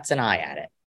 Nobody bats an eye at it.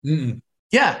 Mm-mm.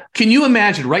 Yeah. Can you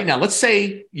imagine right now? Let's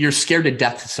say you're scared to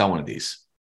death to sell one of these.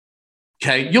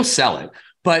 Okay. You'll sell it.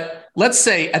 But let's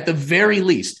say at the very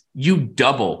least, you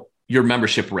double your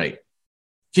membership rate.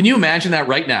 Can you imagine that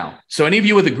right now? So any of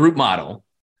you with a group model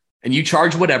and you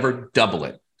charge whatever, double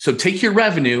it. So take your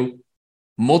revenue,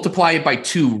 multiply it by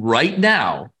 2 right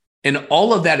now. And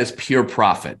all of that is pure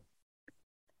profit.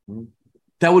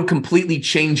 That would completely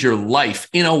change your life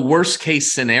in a worst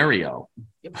case scenario.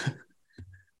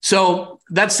 So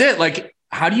that's it. Like,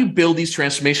 how do you build these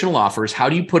transformational offers? How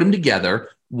do you put them together?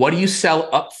 What do you sell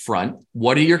up front?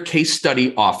 What are your case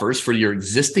study offers for your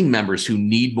existing members who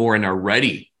need more and are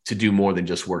ready to do more than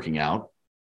just working out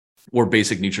or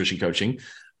basic nutrition coaching,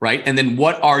 right? And then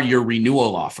what are your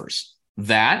renewal offers?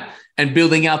 That and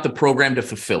building out the program to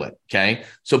fulfill it, okay?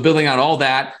 So building out all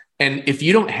that. And if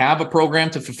you don't have a program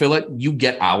to fulfill it, you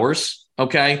get ours,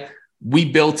 okay? We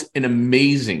built an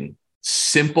amazing,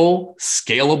 simple,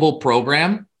 scalable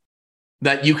program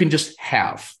that you can just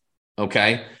have,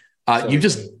 okay? You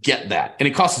just get that. And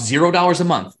it costs $0 a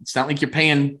month. It's not like you're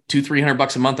paying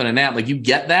 $200-300 a month on an app. Like you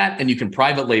get that and you can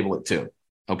private label it too,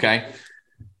 okay?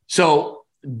 So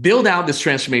build out this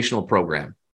transformational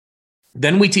program.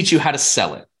 Then we teach you how to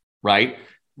sell it, right?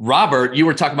 Robert, you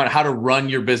were talking about how to run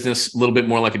your business a little bit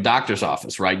more like a doctor's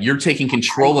office, right? You're taking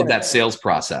control of that sales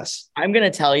process. I'm going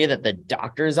to tell you that the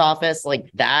doctor's office, like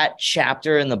that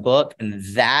chapter in the book and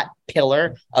that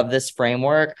pillar of this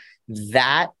framework,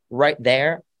 that right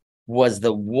there was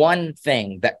the one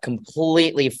thing that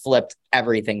completely flipped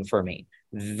everything for me.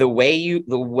 The way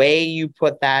you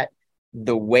put that,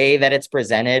 the way that it's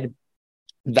presented,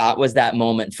 that was that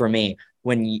moment for me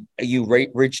when you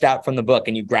reached out from the book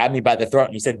and you grabbed me by the throat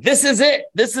and you said, "This is it.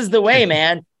 This is the way,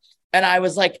 man." And I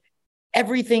was like,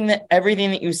 everything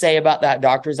that you say about that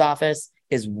doctor's office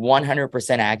is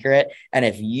 100% accurate. And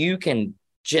if you can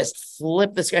just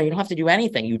flip the script, you don't have to do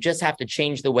anything. You just have to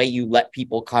change the way you let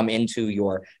people come into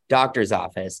your doctor's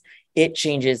office. It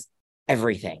changes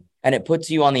everything. And it puts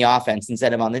you on the offense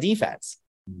instead of on the defense.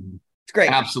 It's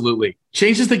great. Absolutely.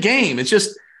 Changes the game. It's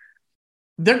just,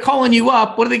 they're calling you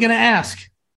up. What are they going to ask?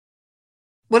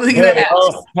 What are they going to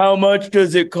ask? How much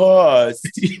does it cost?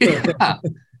 Yeah.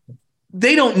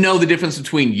 They don't know the difference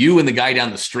between you and the guy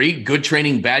down the street. Good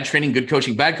training, bad training, good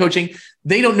coaching, bad coaching.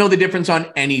 They don't know the difference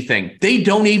on anything. They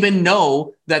don't even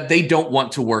know that they don't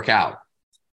want to work out.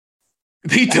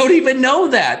 They don't even know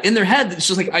that in their head. It's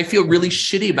just like, I feel really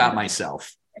shitty about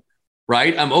myself,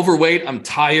 right? I'm overweight. I'm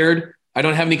tired. I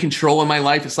don't have any control in my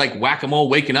life. It's like whack-a-mole,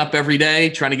 waking up every day,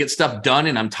 trying to get stuff done.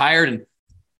 And I'm tired and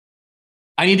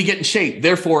I need to get in shape.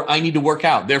 Therefore, I need to work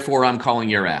out. Therefore, I'm calling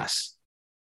your ass.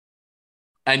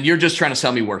 And you're just trying to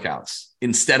sell me workouts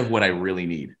instead of what I really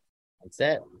need. That's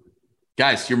it.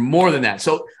 Guys, you're more than that.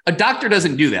 So a doctor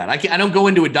doesn't do that. I don't go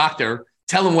into a doctor,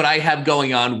 tell them what I have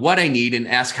going on, what I need, and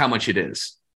ask how much it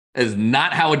is. That is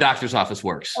not how a doctor's office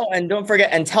works. Oh, and don't forget,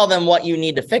 and tell them what you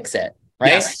need to fix it,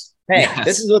 right? Yes. Hey,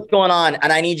 This is what's going on.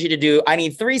 And I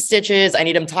need 3 stitches. I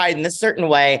need them tied in this certain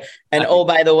way. And oh,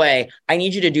 by the way, I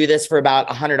need you to do this for about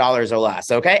 $100 or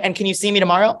less. Okay. And can you see me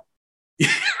tomorrow?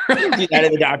 Right. Do that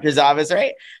in the doctor's office,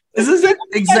 right? This is it.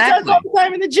 Exactly. All the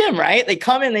time in the gym, right? They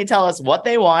come in, they tell us what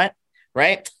they want,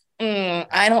 right?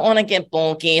 I don't want to get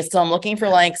bulky, so I'm looking for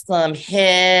like some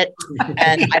HIIT.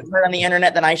 And I've heard on the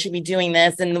internet that I should be doing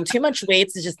this, and too much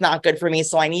weights is just not good for me,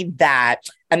 so I need that.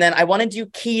 And then I want to do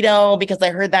keto because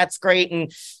I heard that's great.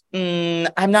 And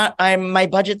my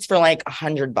budget's for like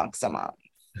 $100 a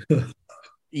month.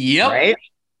 Yep. Right.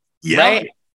 Yep. Right.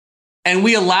 And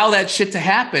we allow that shit to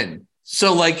happen.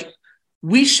 So like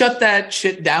we shut that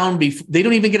shit down before they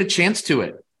don't even get a chance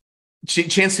to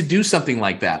do something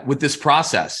like that with this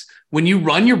process. When you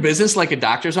run your business like a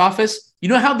doctor's office, you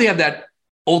know how they have that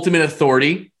ultimate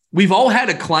authority? We've all had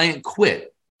a client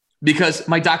quit because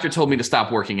my doctor told me to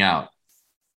stop working out.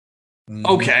 Mm-hmm.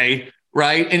 Okay.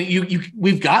 Right. And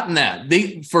we've gotten that.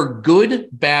 For good,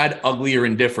 bad, ugly, or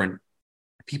indifferent,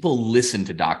 people listen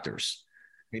to doctors.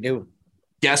 We do.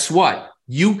 Guess what?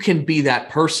 You can be that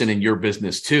person in your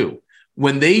business too.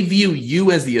 when they view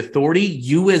you as the authority,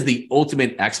 you as the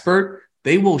ultimate expert,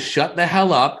 they will shut the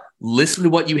hell up, listen to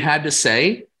what you had to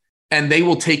say, and they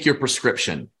will take your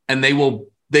prescription and they will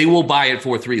buy it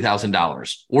for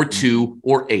 $3,000 or $2,000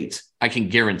 or $8,000. I can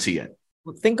guarantee it.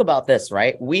 Think about this,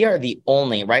 right? We are the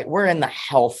only, right? We're in the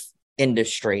health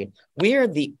industry. We are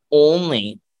the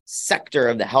only sector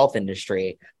of the health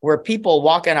industry where people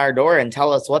walk in our door and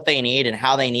tell us what they need and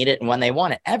how they need it and when they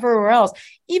want it. Everywhere else,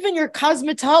 even your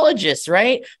cosmetologist,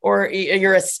 right? Or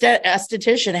your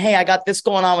esthetician, hey, I got this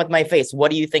going on with my face.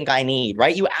 What do you think I need,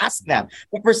 right? You ask them.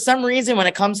 But for some reason, when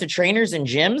it comes to trainers and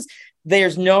gyms,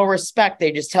 there's no respect.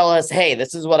 They just tell us, hey,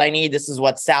 this is what I need. This is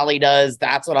what Sally does.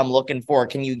 That's what I'm looking for.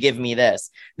 Can you give me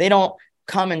this? They don't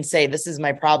come and say, this is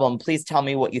my problem. Please tell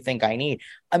me what you think I need.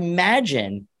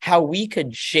 Imagine how we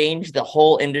could change the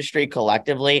whole industry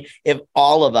collectively if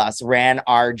all of us ran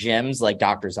our gyms like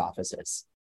doctors' offices.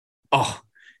 Oh,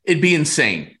 it'd be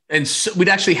insane. And so we'd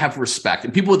actually have respect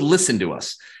and people would listen to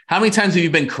us. How many times have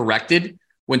you been corrected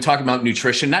when talking about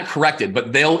nutrition? Not corrected,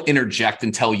 but they'll interject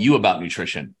and tell you about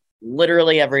nutrition.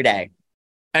 Literally every day.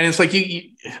 And it's like,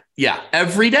 yeah,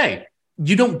 every day.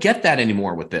 You don't get that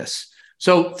anymore with this.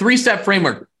 So 3-step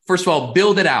framework, first of all,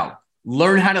 build it out,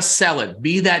 learn how to sell it,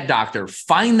 be that doctor,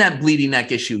 find that bleeding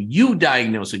neck issue, you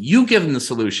diagnose it, you give them the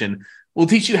solution. We'll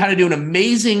teach you how to do an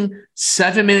amazing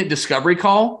 7-minute discovery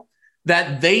call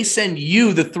that they send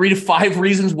you the 3 to 5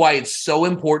 reasons why it's so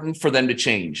important for them to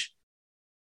change.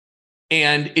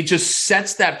 And it just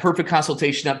sets that perfect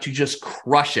consultation up to just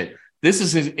crush it. This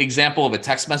is an example of a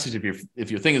text message.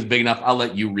 If your thing is big enough, I'll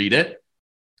let you read it.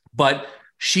 But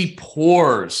she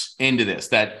pours into this,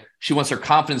 that she wants her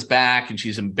confidence back and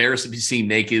she's embarrassed to be seen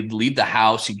naked, leave the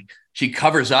house. She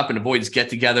covers up and avoids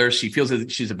get-togethers. She feels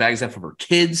that she's a bad example of her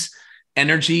kids,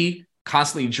 energy,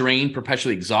 constantly drained,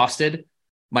 perpetually exhausted.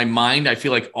 My mind, I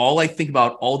feel like all I think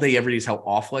about all day, every day is how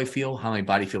awful I feel, how my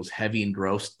body feels heavy and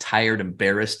gross, tired,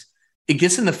 embarrassed. It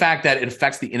gets in the fact that it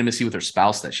affects the intimacy with her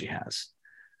spouse that she has.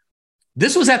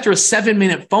 This was after a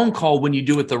 7-minute phone call when you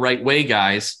do it the right way,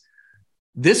 guys.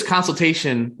 This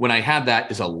consultation, when I had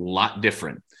that, is a lot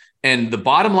different. And the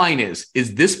bottom line is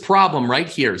this problem right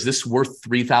here, is this worth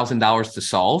 $3,000 to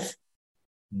solve?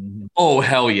 Mm-hmm. Oh,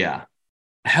 hell yeah.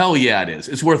 Hell yeah, it is.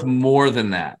 It's worth more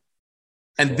than that.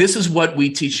 And this is what we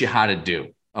teach you how to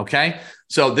do. Okay.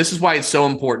 So this is why it's so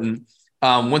important.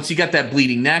 Once you got that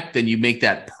bleeding neck, then you make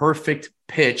that perfect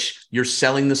pitch. You're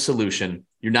selling the solution.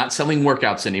 You're not selling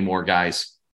workouts anymore,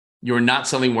 guys. You're not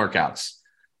selling workouts.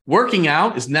 Working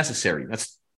out is necessary.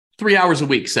 That's 3 hours a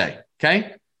week, say,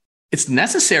 okay? It's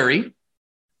necessary,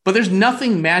 but there's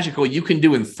nothing magical you can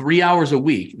do in 3 hours a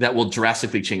week that will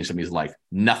drastically change somebody's life.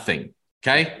 Nothing,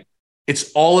 okay?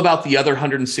 It's all about the other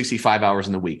 165 hours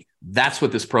in the week. That's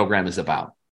what this program is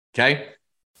about, okay?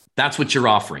 That's what you're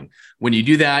offering. When you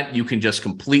do that, you can just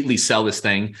completely sell this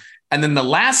thing. And then the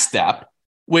last step,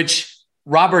 which,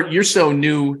 Robert, you're so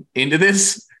new into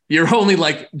this, you're only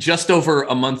like just over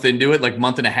a month into it, like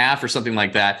month and a half or something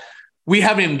like that. We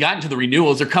haven't even gotten to the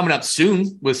renewals. They're coming up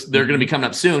soon. They're going to be coming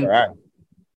up soon. Right.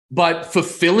 But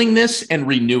fulfilling this and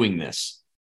renewing this,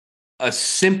 a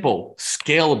simple,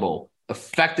 scalable,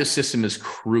 effective system is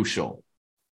crucial.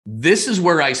 This is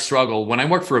where I struggle. When I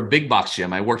worked for a big box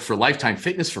gym, I worked for Lifetime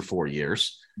Fitness for 4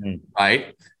 years,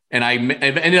 right? And I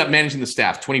ended up managing the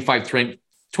staff, 25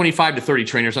 to 30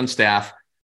 trainers on staff.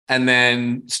 And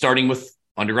then starting with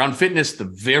Underground Fitness, the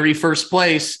very first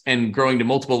place, and growing to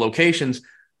multiple locations,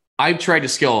 I've tried to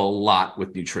scale a lot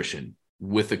with nutrition,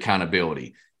 with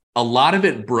accountability. A lot of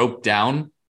it broke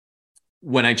down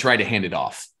when I tried to hand it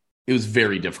off. It was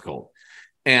very difficult.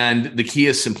 And the key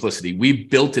is simplicity. We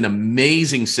built an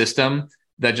amazing system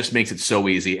that just makes it so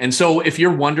easy. And so if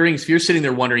you're sitting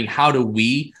there wondering, how do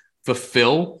we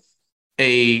fulfill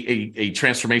a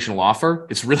transformational offer?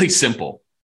 It's really simple.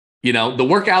 You know, the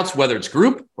workouts, whether it's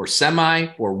group or semi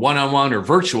or one-on-one or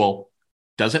virtual,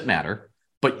 doesn't matter,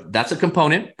 but that's a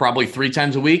component, probably 3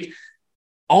 times a week.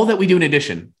 All that we do in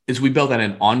addition is we build out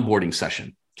an onboarding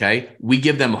session. Okay. We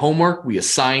give them homework. We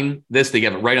assign this. They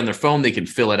have it right on their phone. They can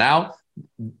fill it out.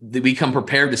 They become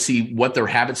prepared to see what their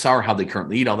habits are, how they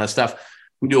currently eat, all that stuff.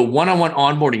 We do a one-on-one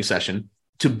onboarding session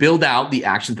to build out the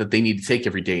actions that they need to take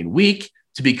every day and week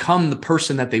to become the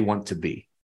person that they want to be.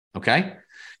 Okay.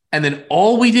 And then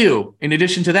all we do in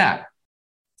addition to that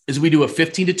is we do a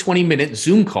 15 to 20 minute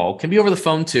Zoom call, can be over the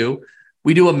phone too.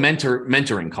 We do a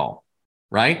mentoring call,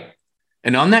 right?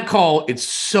 And on that call, it's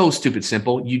so stupid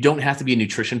simple. You don't have to be a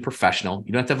nutrition professional.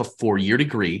 You don't have to have a 4-year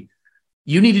degree.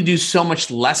 You need to do so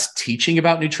much less teaching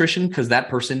about nutrition because that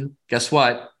person, guess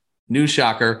what? News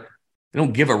shocker, they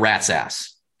don't give a rat's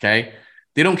ass, okay?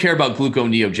 They don't care about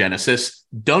gluconeogenesis.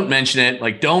 Don't mention it.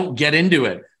 Like, don't get into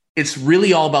it. It's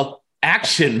really all about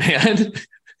action, man.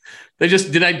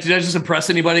 Did I just impress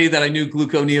anybody that I knew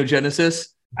gluconeogenesis?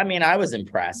 I mean, I was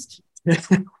impressed.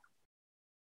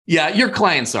 Yeah, your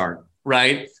clients aren't,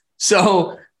 right?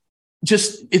 So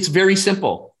it's very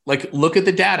simple. Like, look at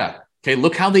the data. Okay,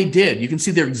 look how they did. You can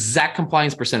see their exact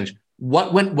compliance percentage.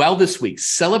 What went well this week?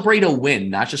 Celebrate a win,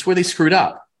 not just where they screwed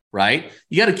up, right?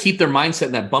 You got to keep their mindset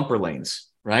in that bumper lanes,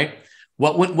 right?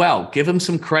 What went well? Give them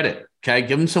some credit, okay?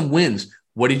 Give them some wins.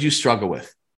 What did you struggle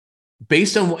with?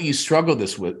 Based on what you struggled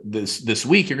this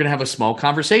week, you're going to have a small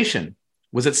conversation.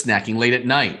 Was it snacking late at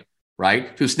night, right?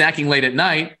 If it was snacking late at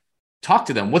night, talk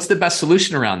to them. What's the best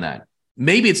solution around that?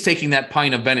 Maybe it's taking that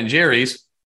pint of Ben and Jerry's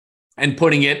and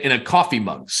putting it in a coffee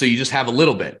mug. So you just have a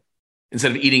little bit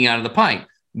instead of eating out of the pint.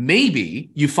 Maybe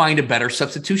you find a better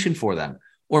substitution for them.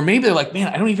 Or maybe they're like, man,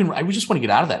 I just want to get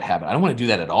out of that habit. I don't want to do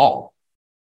that at all.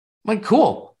 I'm like,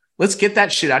 cool. Let's get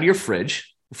that shit out of your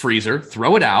freezer,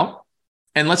 throw it out,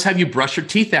 and let's have you brush your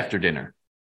teeth after dinner.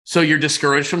 So you're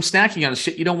discouraged from snacking on the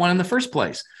shit you don't want in the first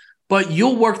place. But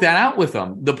you'll work that out with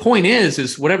them. The point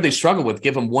is whatever they struggle with,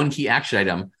 give them one key action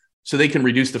item so they can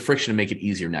reduce the friction and make it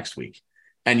easier next week.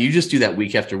 And you just do that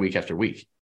week after week after week.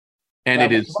 And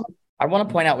I want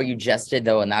to point out what you just did,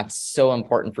 though, and that's so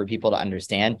important for people to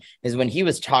understand, is when he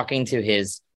was talking to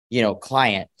his,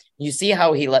 client, you see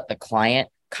how he let the client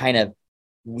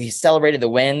we celebrated the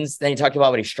wins, then he talked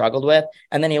about what he struggled with,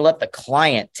 and then he let the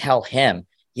client tell him,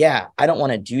 yeah, I don't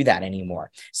want to do that anymore.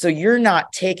 So you're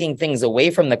not taking things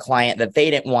away from the client that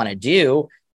they didn't want to do.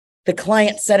 The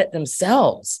client said it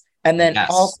themselves. And then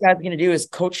all Scott's going to do is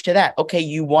coach to that. Okay,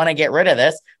 you want to get rid of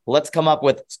this. Let's come up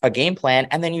with a game plan.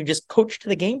 And then you just coach to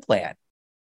the game plan.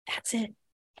 That's it.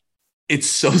 It's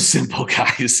so simple,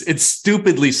 guys. It's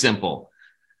stupidly simple.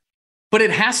 But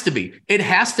it has to be. It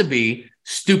has to be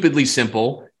stupidly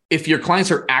simple if your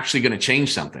clients are actually going to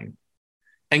change something.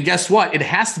 And guess what? It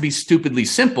has to be stupidly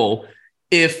simple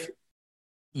if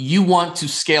you want to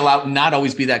scale out and not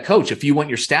always be that coach, if you want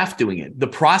your staff doing it. The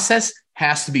process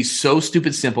has to be so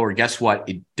stupid simple, or guess what?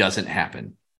 It doesn't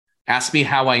happen. Ask me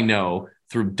how I know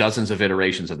through dozens of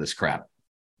iterations of this crap.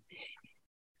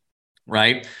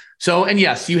 Right? So, and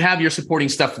yes, you have your supporting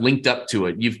stuff linked up to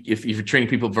it. If you're training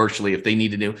people virtually, if they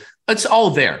need to do, it's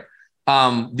all there.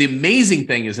 The amazing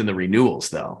thing is in the renewals,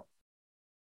 though.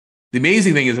 The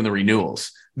amazing thing is in the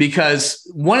renewals, because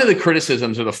one of the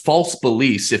criticisms or the false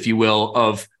beliefs, if you will,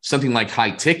 of something like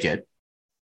high ticket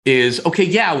is, okay,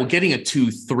 yeah, well, getting a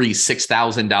 $2,000,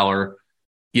 $3,000,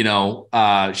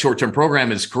 $6,000, short-term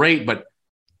program is great, but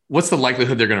what's the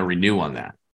likelihood they're going to renew on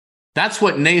that? That's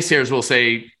what naysayers will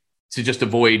say to just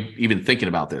avoid even thinking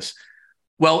about this.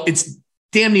 Well, it's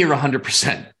damn near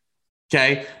 100%.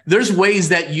 Okay. There's ways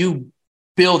that you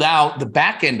build out the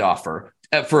back end offer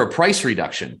for a price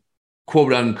reduction,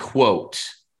 quote unquote.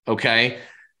 Okay.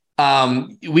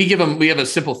 We have a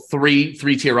simple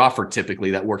three-tier offer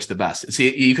typically that works the best.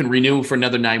 See, you can renew for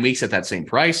another 9 weeks at that same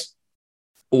price,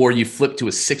 or you flip to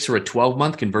a 6 or a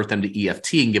 12-month, convert them to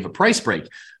EFT and give a price break.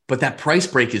 But that price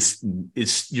break is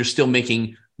you're still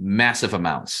making massive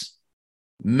amounts.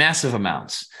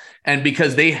 And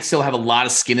because they still have a lot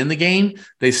of skin in the game,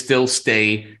 they still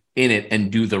stay in it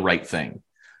and do the right thing.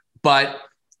 But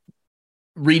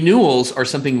renewals are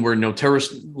something where a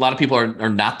lot of people are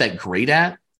not that great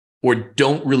at, or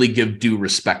don't really give due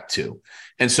respect to.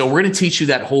 And so we're going to teach you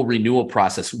that whole renewal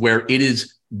process where it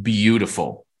is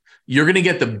beautiful. You're going to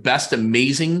get the best,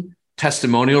 amazing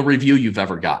testimonial review you've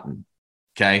ever gotten.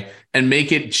 Okay. And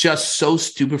make it just so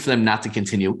stupid for them not to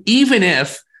continue, even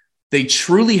if they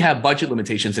truly have budget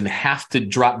limitations and have to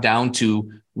drop down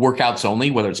to workouts only,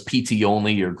 whether it's PT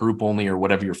only or group only or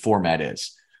whatever your format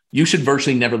is. You should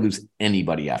virtually never lose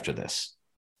anybody after this.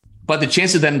 But the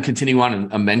chance of them continuing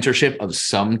on a mentorship of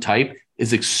some type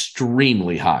is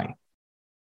extremely high.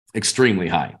 Extremely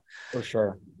high. For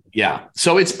sure. Yeah.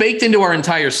 So it's baked into our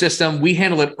entire system. We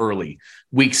handle it early.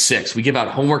 Week 6, we give out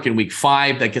homework in week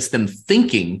 5 that gets them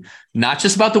thinking, not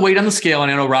just about the weight on the scale. And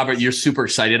I know, Robert, you're super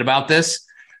excited about this.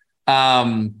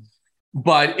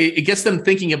 But it gets them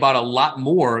thinking about a lot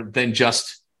more than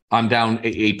just, I'm down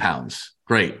 8 pounds.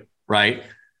 Great. Right.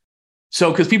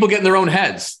 So, because people get in their own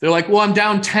heads, they're like, well, I'm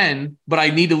down 10, but I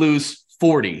need to lose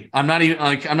 40. I'm not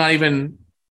even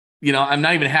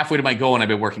halfway to my goal and I've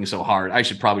been working so hard. I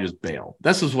should probably just bail.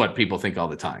 This is what people think all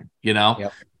the time,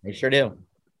 Yep, they sure do.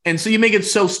 And so you make it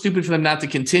so stupid for them not to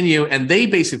continue. And they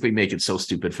basically make it so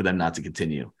stupid for them not to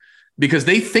continue because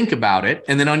they think about it.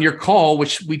 And then on your call,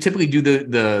 which we typically do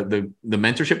the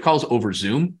mentorship calls over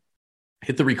Zoom,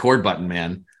 hit the record button,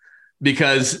 man,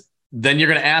 because then you're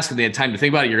going to ask, if they had time to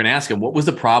think about it, you're going to ask them, what was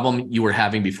the problem you were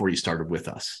having before you started with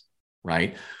us,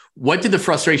 right? What did the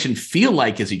frustration feel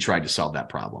like as you tried to solve that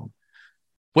problem?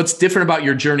 What's different about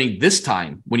your journey this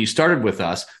time when you started with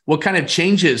us? What kind of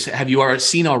changes have you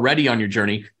seen already on your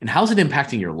journey? And how's it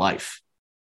impacting your life?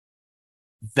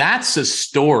 That's a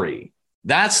story.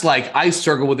 That's like, I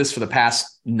struggled with this for the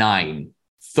past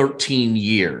 13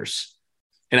 years.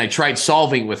 And I tried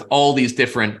solving with all these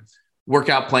different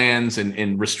workout plans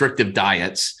and restrictive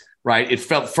diets, right? It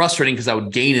felt frustrating because I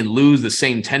would gain and lose the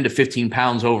same 10 to 15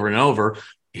 pounds over and over.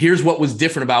 Here's what was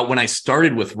different about when I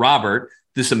started with Robert,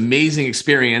 this amazing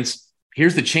experience.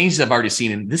 Here's the changes I've already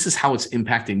seen. And this is how it's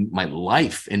impacting my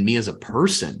life and me as a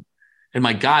person. And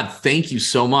my God, thank you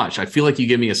so much. I feel like you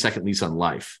give me a second lease on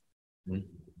life. Mm-hmm.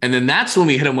 And then that's when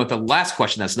we hit them with the last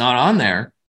question that's not on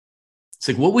there. It's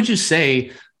like, what would you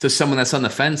say to someone that's on the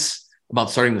fence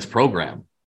about starting this program?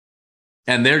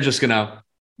 And they're just going to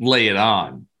lay it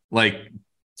on. Like,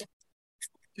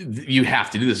 you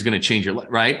have to do this. It's going to change your life,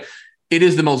 right? It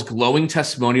is the most glowing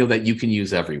testimonial that you can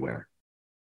use everywhere.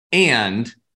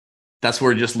 And that's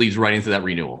where it just leads right into that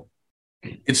renewal.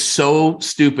 It's so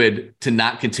stupid to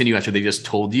not continue after they just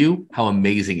told you how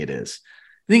amazing it is.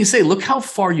 And you can say, look how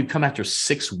far you've come after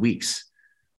 6 weeks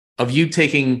of you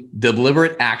taking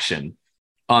deliberate action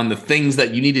on the things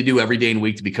that you need to do every day and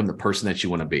week to become the person that you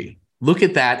want to be. Look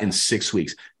at that in 6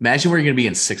 weeks. Imagine where you're going to be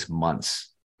in 6 months.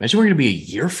 Imagine where you're going to be a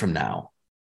year from now.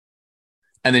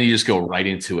 And then you just go right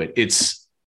into it. It's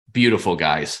beautiful,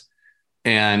 guys.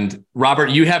 And Robert,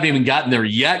 you haven't even gotten there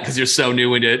yet because you're so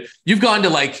new into it. You've gone to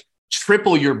like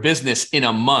triple your business in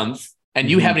a month and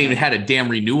you haven't even had a damn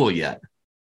renewal yet.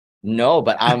 No,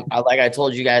 but like I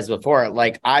told you guys before,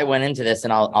 like I went into this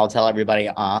and I'll tell everybody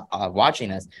watching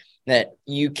this that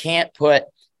you can't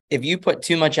if you put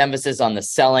too much emphasis on the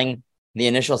selling, the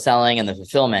initial selling and the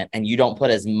fulfillment, and you don't put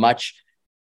as much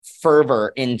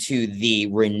fervor into the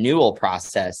renewal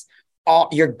process,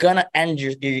 you're going to end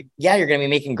you're going to be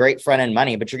making great front end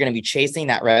money, but you're going to be chasing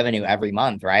that revenue every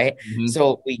month. Right. Mm-hmm.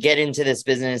 So we get into this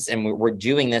business and we're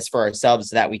doing this for ourselves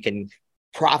so that we can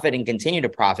profit and continue to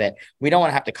profit. We don't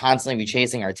want to have to constantly be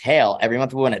chasing our tail every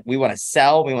month. We want to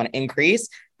sell, we want to increase,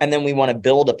 and then we want to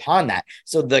build upon that.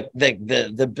 So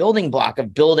the building block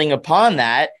of building upon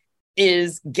that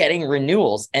is getting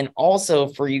renewals. And also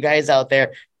for you guys out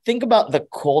there, think about the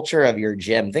culture of your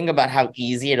gym. Think about how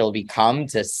easy it'll become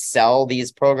to sell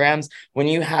these programs when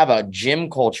you have a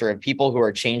gym culture of people who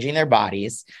are changing their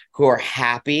bodies, who are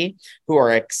happy, who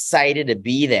are excited to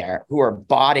be there, who are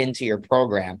bought into your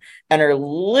program and are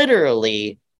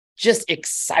literally just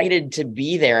excited to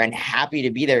be there and happy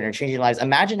to be there and are changing lives.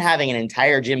 Imagine having an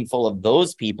entire gym full of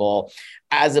those people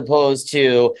as opposed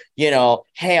to,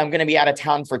 hey, I'm going to be out of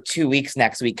town for 2 weeks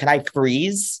next week. Can I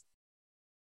freeze?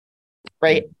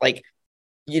 Right? Like,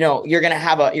 you're going to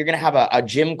have a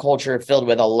gym culture filled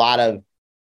with a lot of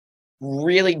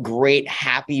really great,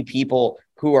 happy people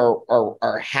who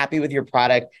are happy with your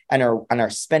product and are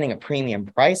spending a premium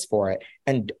price for it.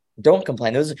 And don't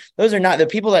complain. Those are not the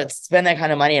people that spend that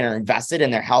kind of money and are invested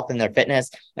in their health and their fitness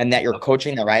and that you're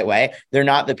coaching the right way. They're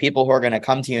not the people who are going to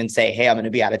come to you and say, hey, I'm going to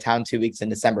be out of town 2 weeks in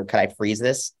December. Could I freeze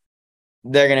this?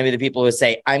 They're going to be the people who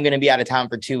say, I'm going to be out of town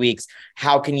for 2 weeks.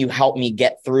 How can you help me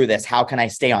get through this? How can I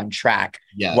stay on track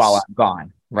while I'm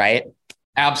gone? Right?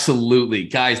 Absolutely.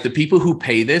 Guys, the people who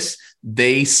pay this,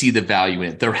 they see the value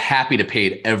in it. They're happy to pay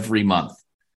it every month.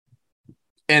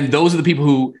 And those are the people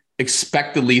who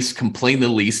expect the least, complain the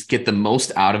least, get the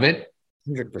most out of it.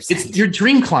 100%. It's your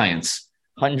dream clients.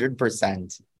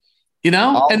 100%.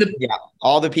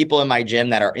 All the people in my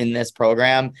gym that are in this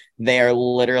program, they are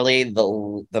literally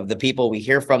the people we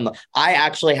hear from. I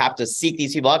actually have to seek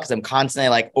these people out because I'm constantly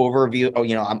like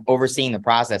I'm overseeing the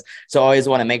process. So I always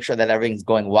want to make sure that everything's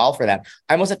going well for them.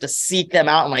 I almost have to seek them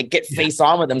out and like get face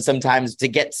on with them sometimes to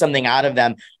get something out of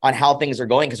them on how things are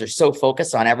going because they're so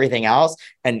focused on everything else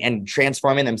and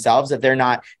transforming themselves that they're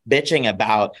not bitching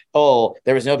about, oh,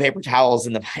 there was no paper towels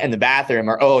in the bathroom,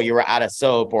 or oh, you were out of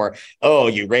soap, or oh,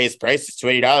 you raised prices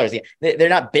 $20. They're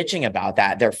not bitching about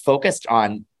that. They're focused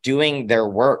on doing their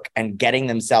work and getting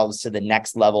themselves to the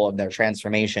next level of their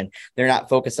transformation. They're not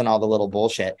focused on all the little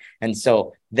bullshit. And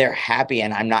so they're happy.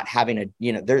 And I'm not having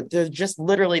to, they're just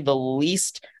literally the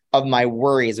least of my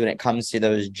worries when it comes to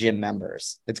those gym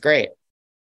members. It's great.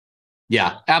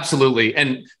 Yeah, absolutely.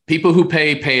 And people who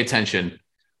pay attention.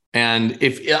 And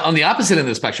if on the opposite end of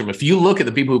the spectrum, if you look at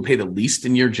the people who pay the least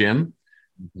in your gym,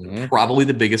 probably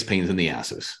the biggest pains in the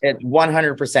asses.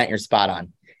 100%, you're spot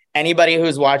on. Anybody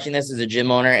who's watching this is a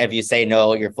gym owner. If you say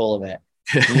no, you're full of it.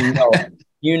 You know it.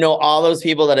 You know, all those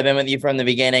people that have been with you from the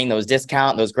beginning, those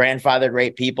grandfathered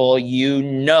rate people, you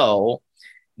know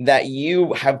that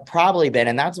you have probably been,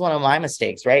 and that's one of my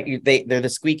mistakes, right? They're the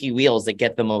squeaky wheels that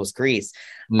get the most grease.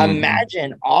 Mm-hmm.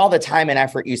 Imagine all the time and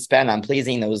effort you spend on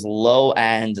pleasing those low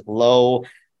end, low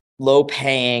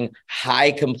paying,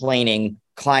 high complaining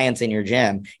clients in your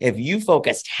gym. If you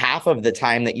focused half of the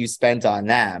time that you spent on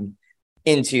them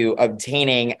into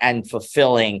obtaining and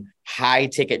fulfilling high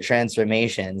ticket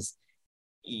transformations,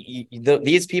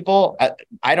 these people,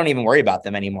 I don't even worry about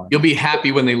them anymore. You'll be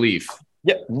happy when they leave.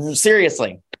 Yep.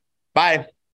 Seriously. Bye.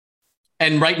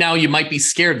 And right now you might be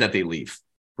scared that they leave,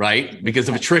 right? Because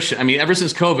of attrition. I mean, ever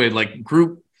since COVID, like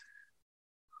group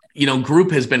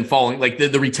has been falling, like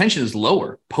the retention is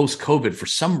lower post-COVID for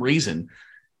some reason.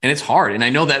 And it's hard. And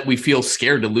I know that we feel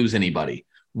scared to lose anybody.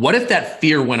 What if that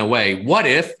fear went away? What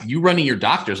if you running your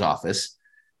doctor's office,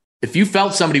 if you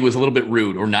felt somebody was a little bit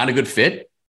rude or not a good fit,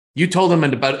 you told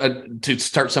them to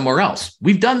start somewhere else?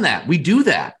 We've done that. We do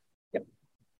that. Yep.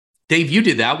 Dave, you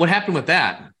did that. What happened with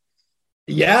that?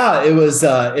 Yeah, it was,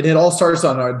 and it all starts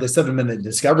on the 7-minute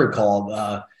discovery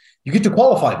call. You get to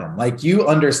qualify them. Like, you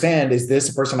understand, is this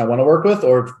a person I want to work with,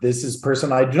 or if this is a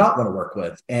person I do not want to work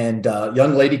with? And a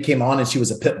young lady came on and she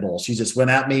was a pit bull. She just went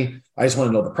at me. I just want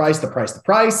to know the price.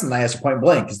 And I asked her point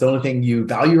blank, is the only thing you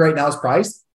value right now is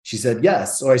price? She said,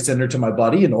 yes. So I send her to my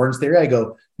buddy in Orange Theory. I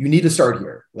go, you need to start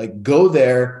here. Like, go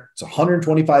there. It's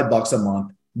 $125 a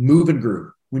month, move and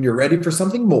group. When you're ready for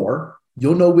something more,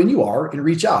 you'll know when you are and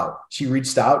reach out. She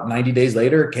reached out 90 days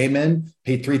later, came in,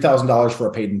 paid $3,000 for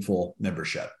a paid in full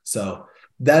membership. So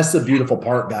that's the beautiful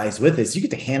part, guys, with this. You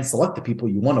get to hand select the people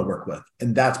you want to work with.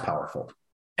 And that's powerful.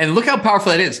 And look how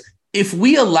powerful that is. If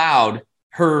we allowed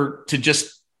her to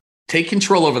just take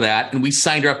control over that and we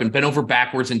signed her up and bent over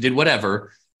backwards and did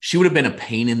whatever, she would have been a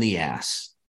pain in the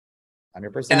ass.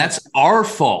 100%. And that's our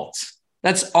fault.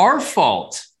 That's our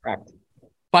fault. Correct.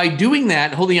 By doing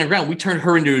that, holding our ground, we turned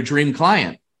her into a dream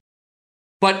client.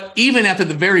 But even after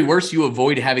the very worst, you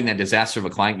avoid having that disaster of a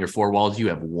client in your four walls, you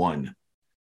have won.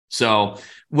 So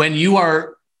when you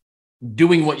are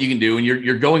doing what you can do and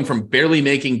you're going from barely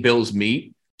making bills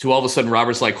meet to all of a sudden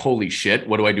Robert's like, holy shit,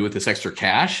 what do I do with this extra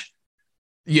cash?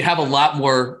 You have a lot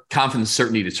more confidence,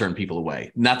 certainty to turn people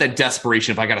away. Not that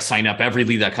desperation, if I got to sign up every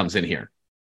lead that comes in here,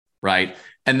 right?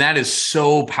 And that is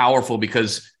so powerful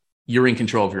because you're in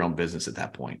control of your own business at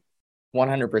that point.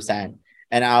 100%.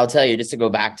 And I'll tell you, just to go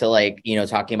back to, like, you know,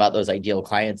 talking about those ideal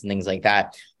clients and things like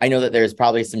that, I know that there's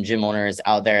probably some gym owners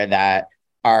out there that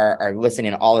are listening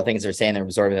to all the things they're saying, they're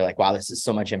absorbing. They're like, wow, this is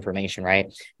so much information,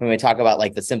 right? When we talk about,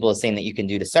 like, the simplest thing that you can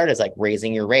do to start is like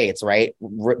raising your rates, right?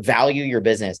 Value your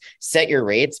business, set your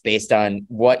rates based on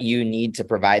what you need to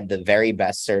provide the very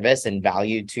best service and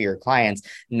value to your clients,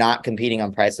 not competing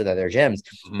on price with other gyms.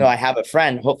 Mm-hmm. So I have a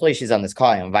friend, hopefully she's on this call,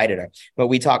 I invited her, but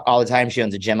we talk all the time. She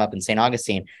owns a gym up in St.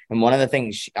 Augustine. And one of the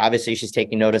things, obviously she's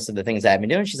taking notice of the things that I've been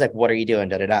doing. She's like, what are you doing?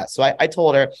 Da, da, da. So I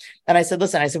told her, and I said,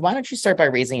 listen, why don't you start by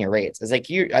raising your rates? I was like,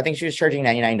 I think she was charging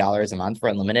 $99 a month for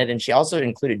unlimited. And she also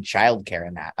included childcare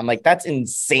in that. I'm like, that's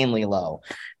insanely low,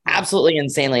 absolutely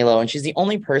insanely low. And she's the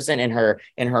only person in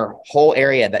her whole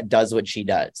area that does what she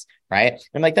does. Right. And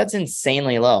I'm like, that's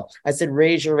insanely low. I said,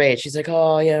 raise your rate. She's like,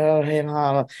 oh yeah. Hey,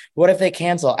 mom, what if they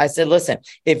cancel? I said, listen,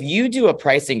 if you do a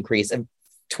price increase of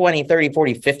 $20, $30,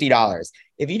 $40, $50,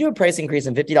 if you do a price increase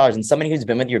in $50 and somebody who's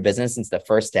been with your business since the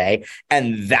first day,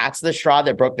 and that's the straw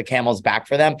that broke the camel's back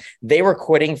for them, they were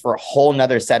quitting for a whole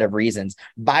nother set of reasons.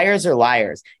 Buyers are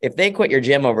liars. If they quit your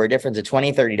gym over a difference of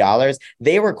 $20, $30,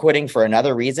 they were quitting for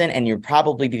another reason. And you'd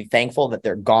probably be thankful that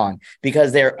they're gone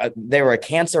because they were a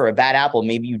cancer or a bad apple.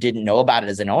 Maybe you didn't know about it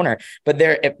as an owner, but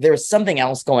if there was something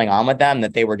else going on with them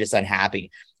that they were just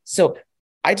unhappy. So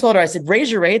I told her, I said,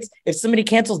 raise your rates. If somebody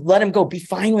cancels, let them go. Be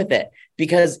fine with it,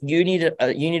 because you need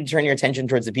to turn your attention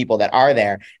towards the people that are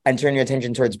there and turn your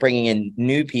attention towards bringing in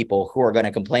new people who are going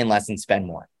to complain less and spend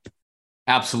more.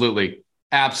 Absolutely.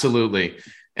 Absolutely.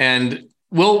 And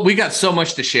we got so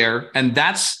much to share, and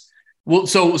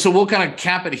so we'll kind of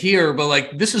cap it here, but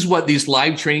like, this is what these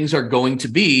live trainings are going to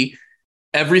be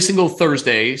every single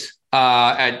Thursdays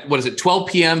at 12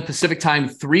 p.m. Pacific time,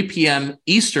 3 p.m.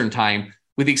 Eastern time.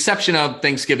 With the exception of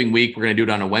Thanksgiving week, we're going to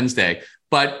do it on a Wednesday.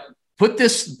 But put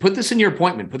this in your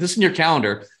appointment, put this in your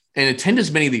calendar, and attend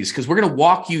as many of these, because we're going to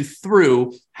walk you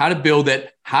through how to build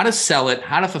it, how to sell it,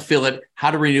 how to fulfill it,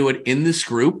 how to renew it in this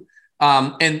group.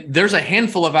 And there's a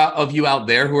handful of you out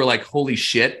there who are like, holy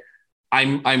shit, I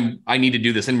need to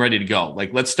do this. I'm ready to go.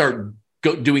 Like, let's start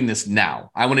doing this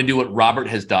now. I want to do what Robert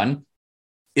has done.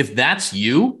 If that's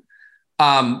you,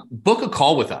 book a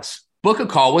call with us.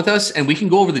 And we can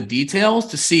go over the details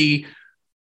to see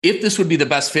if this would be the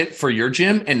best fit for your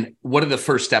gym and what are the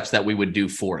first steps that we would do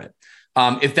for it.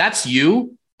 If that's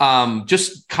you,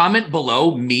 just comment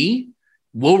below me.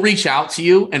 We'll reach out to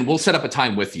you and we'll set up a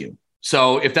time with you.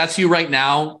 So if that's you right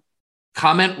now,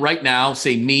 comment right now,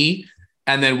 say me,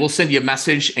 and then we'll send you a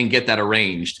message and get that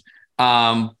arranged.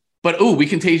 We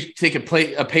can take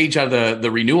a page out of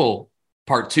the renewal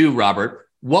part too, Robert.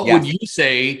 What would you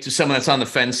say to someone that's on the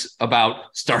fence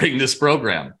about starting this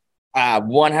program?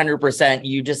 100%.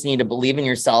 You just need to believe in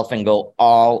yourself and go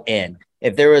all in.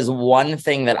 If there was one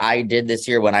thing that I did this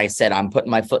year when I said I'm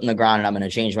putting my foot in the ground and I'm going to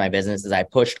change my business, is I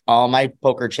pushed all my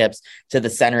poker chips to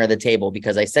the center of the table,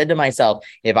 because I said to myself,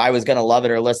 if I was going to love it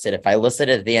or list it, if I listed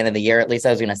it at the end of the year, at least I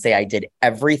was going to say I did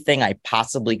everything I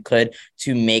possibly could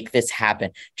to make this happen.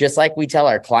 Just like we tell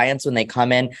our clients when they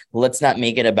come in, let's not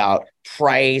make it about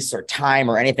price or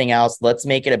time or anything else. Let's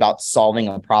make it about solving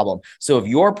a problem. So if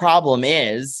your problem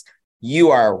is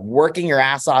you are working your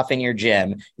ass off in your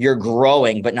gym, you're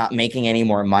growing, but not making any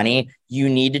more money, you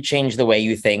need to change the way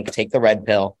you think. Take the red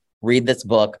pill, read this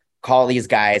book, call these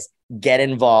guys, get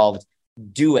involved,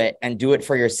 do it, and do it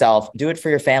for yourself, do it for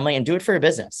your family, and do it for your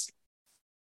business.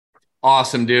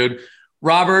 Awesome, dude.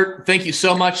 Robert, thank you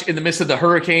so much in the midst of the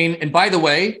hurricane. And by the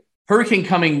way, hurricane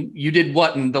coming, you did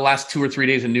what in the last 2 or 3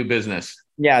 days of new business?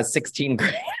 Yeah, 16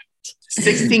 grand.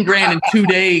 16 grand in 2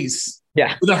 days.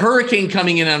 Yeah. With a hurricane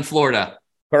coming in on Florida.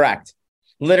 Correct.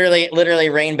 Literally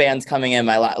rain bands coming in.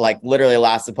 My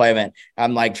last appointment.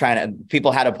 I'm like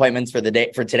people had appointments for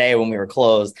today when we were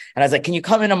closed. And I was like, can you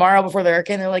come in tomorrow before the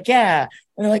hurricane? They're like, yeah.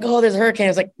 And they're like, oh, there's a hurricane. I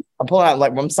was like, I'm pulling out,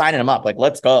 I'm signing them up. Like,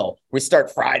 let's go. We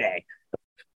start Friday.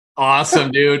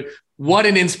 Awesome, dude. What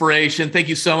an inspiration. Thank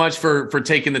you so much for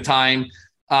taking the time.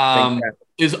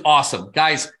 Is awesome.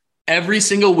 Guys, every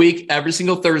single week, every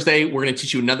single Thursday, we're going to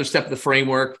teach you another step of the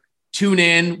framework. Tune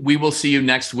in. We will see you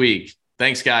next week.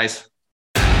 Thanks, guys.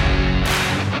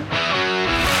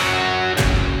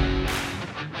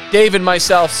 Dave and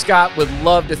myself, Scott, would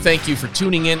love to thank you for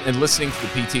tuning in and listening to the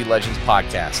PT Legends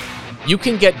podcast. You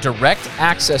can get direct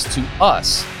access to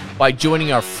us by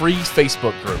joining our free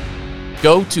Facebook group.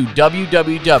 Go to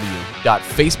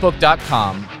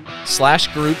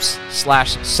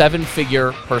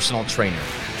www.facebook.com/groups/7-figure personal trainer.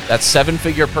 That's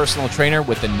 7-figure personal trainer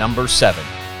with the number 7.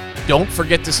 Don't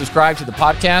forget to subscribe to the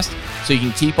podcast so you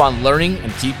can keep on learning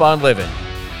and keep on living.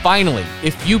 Finally,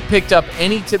 if you picked up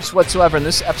any tips whatsoever in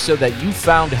this episode that you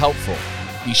found helpful,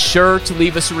 be sure to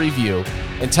leave us a review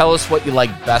and tell us what you like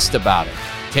best about it.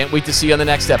 Can't wait to see you on the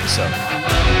next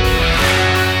episode.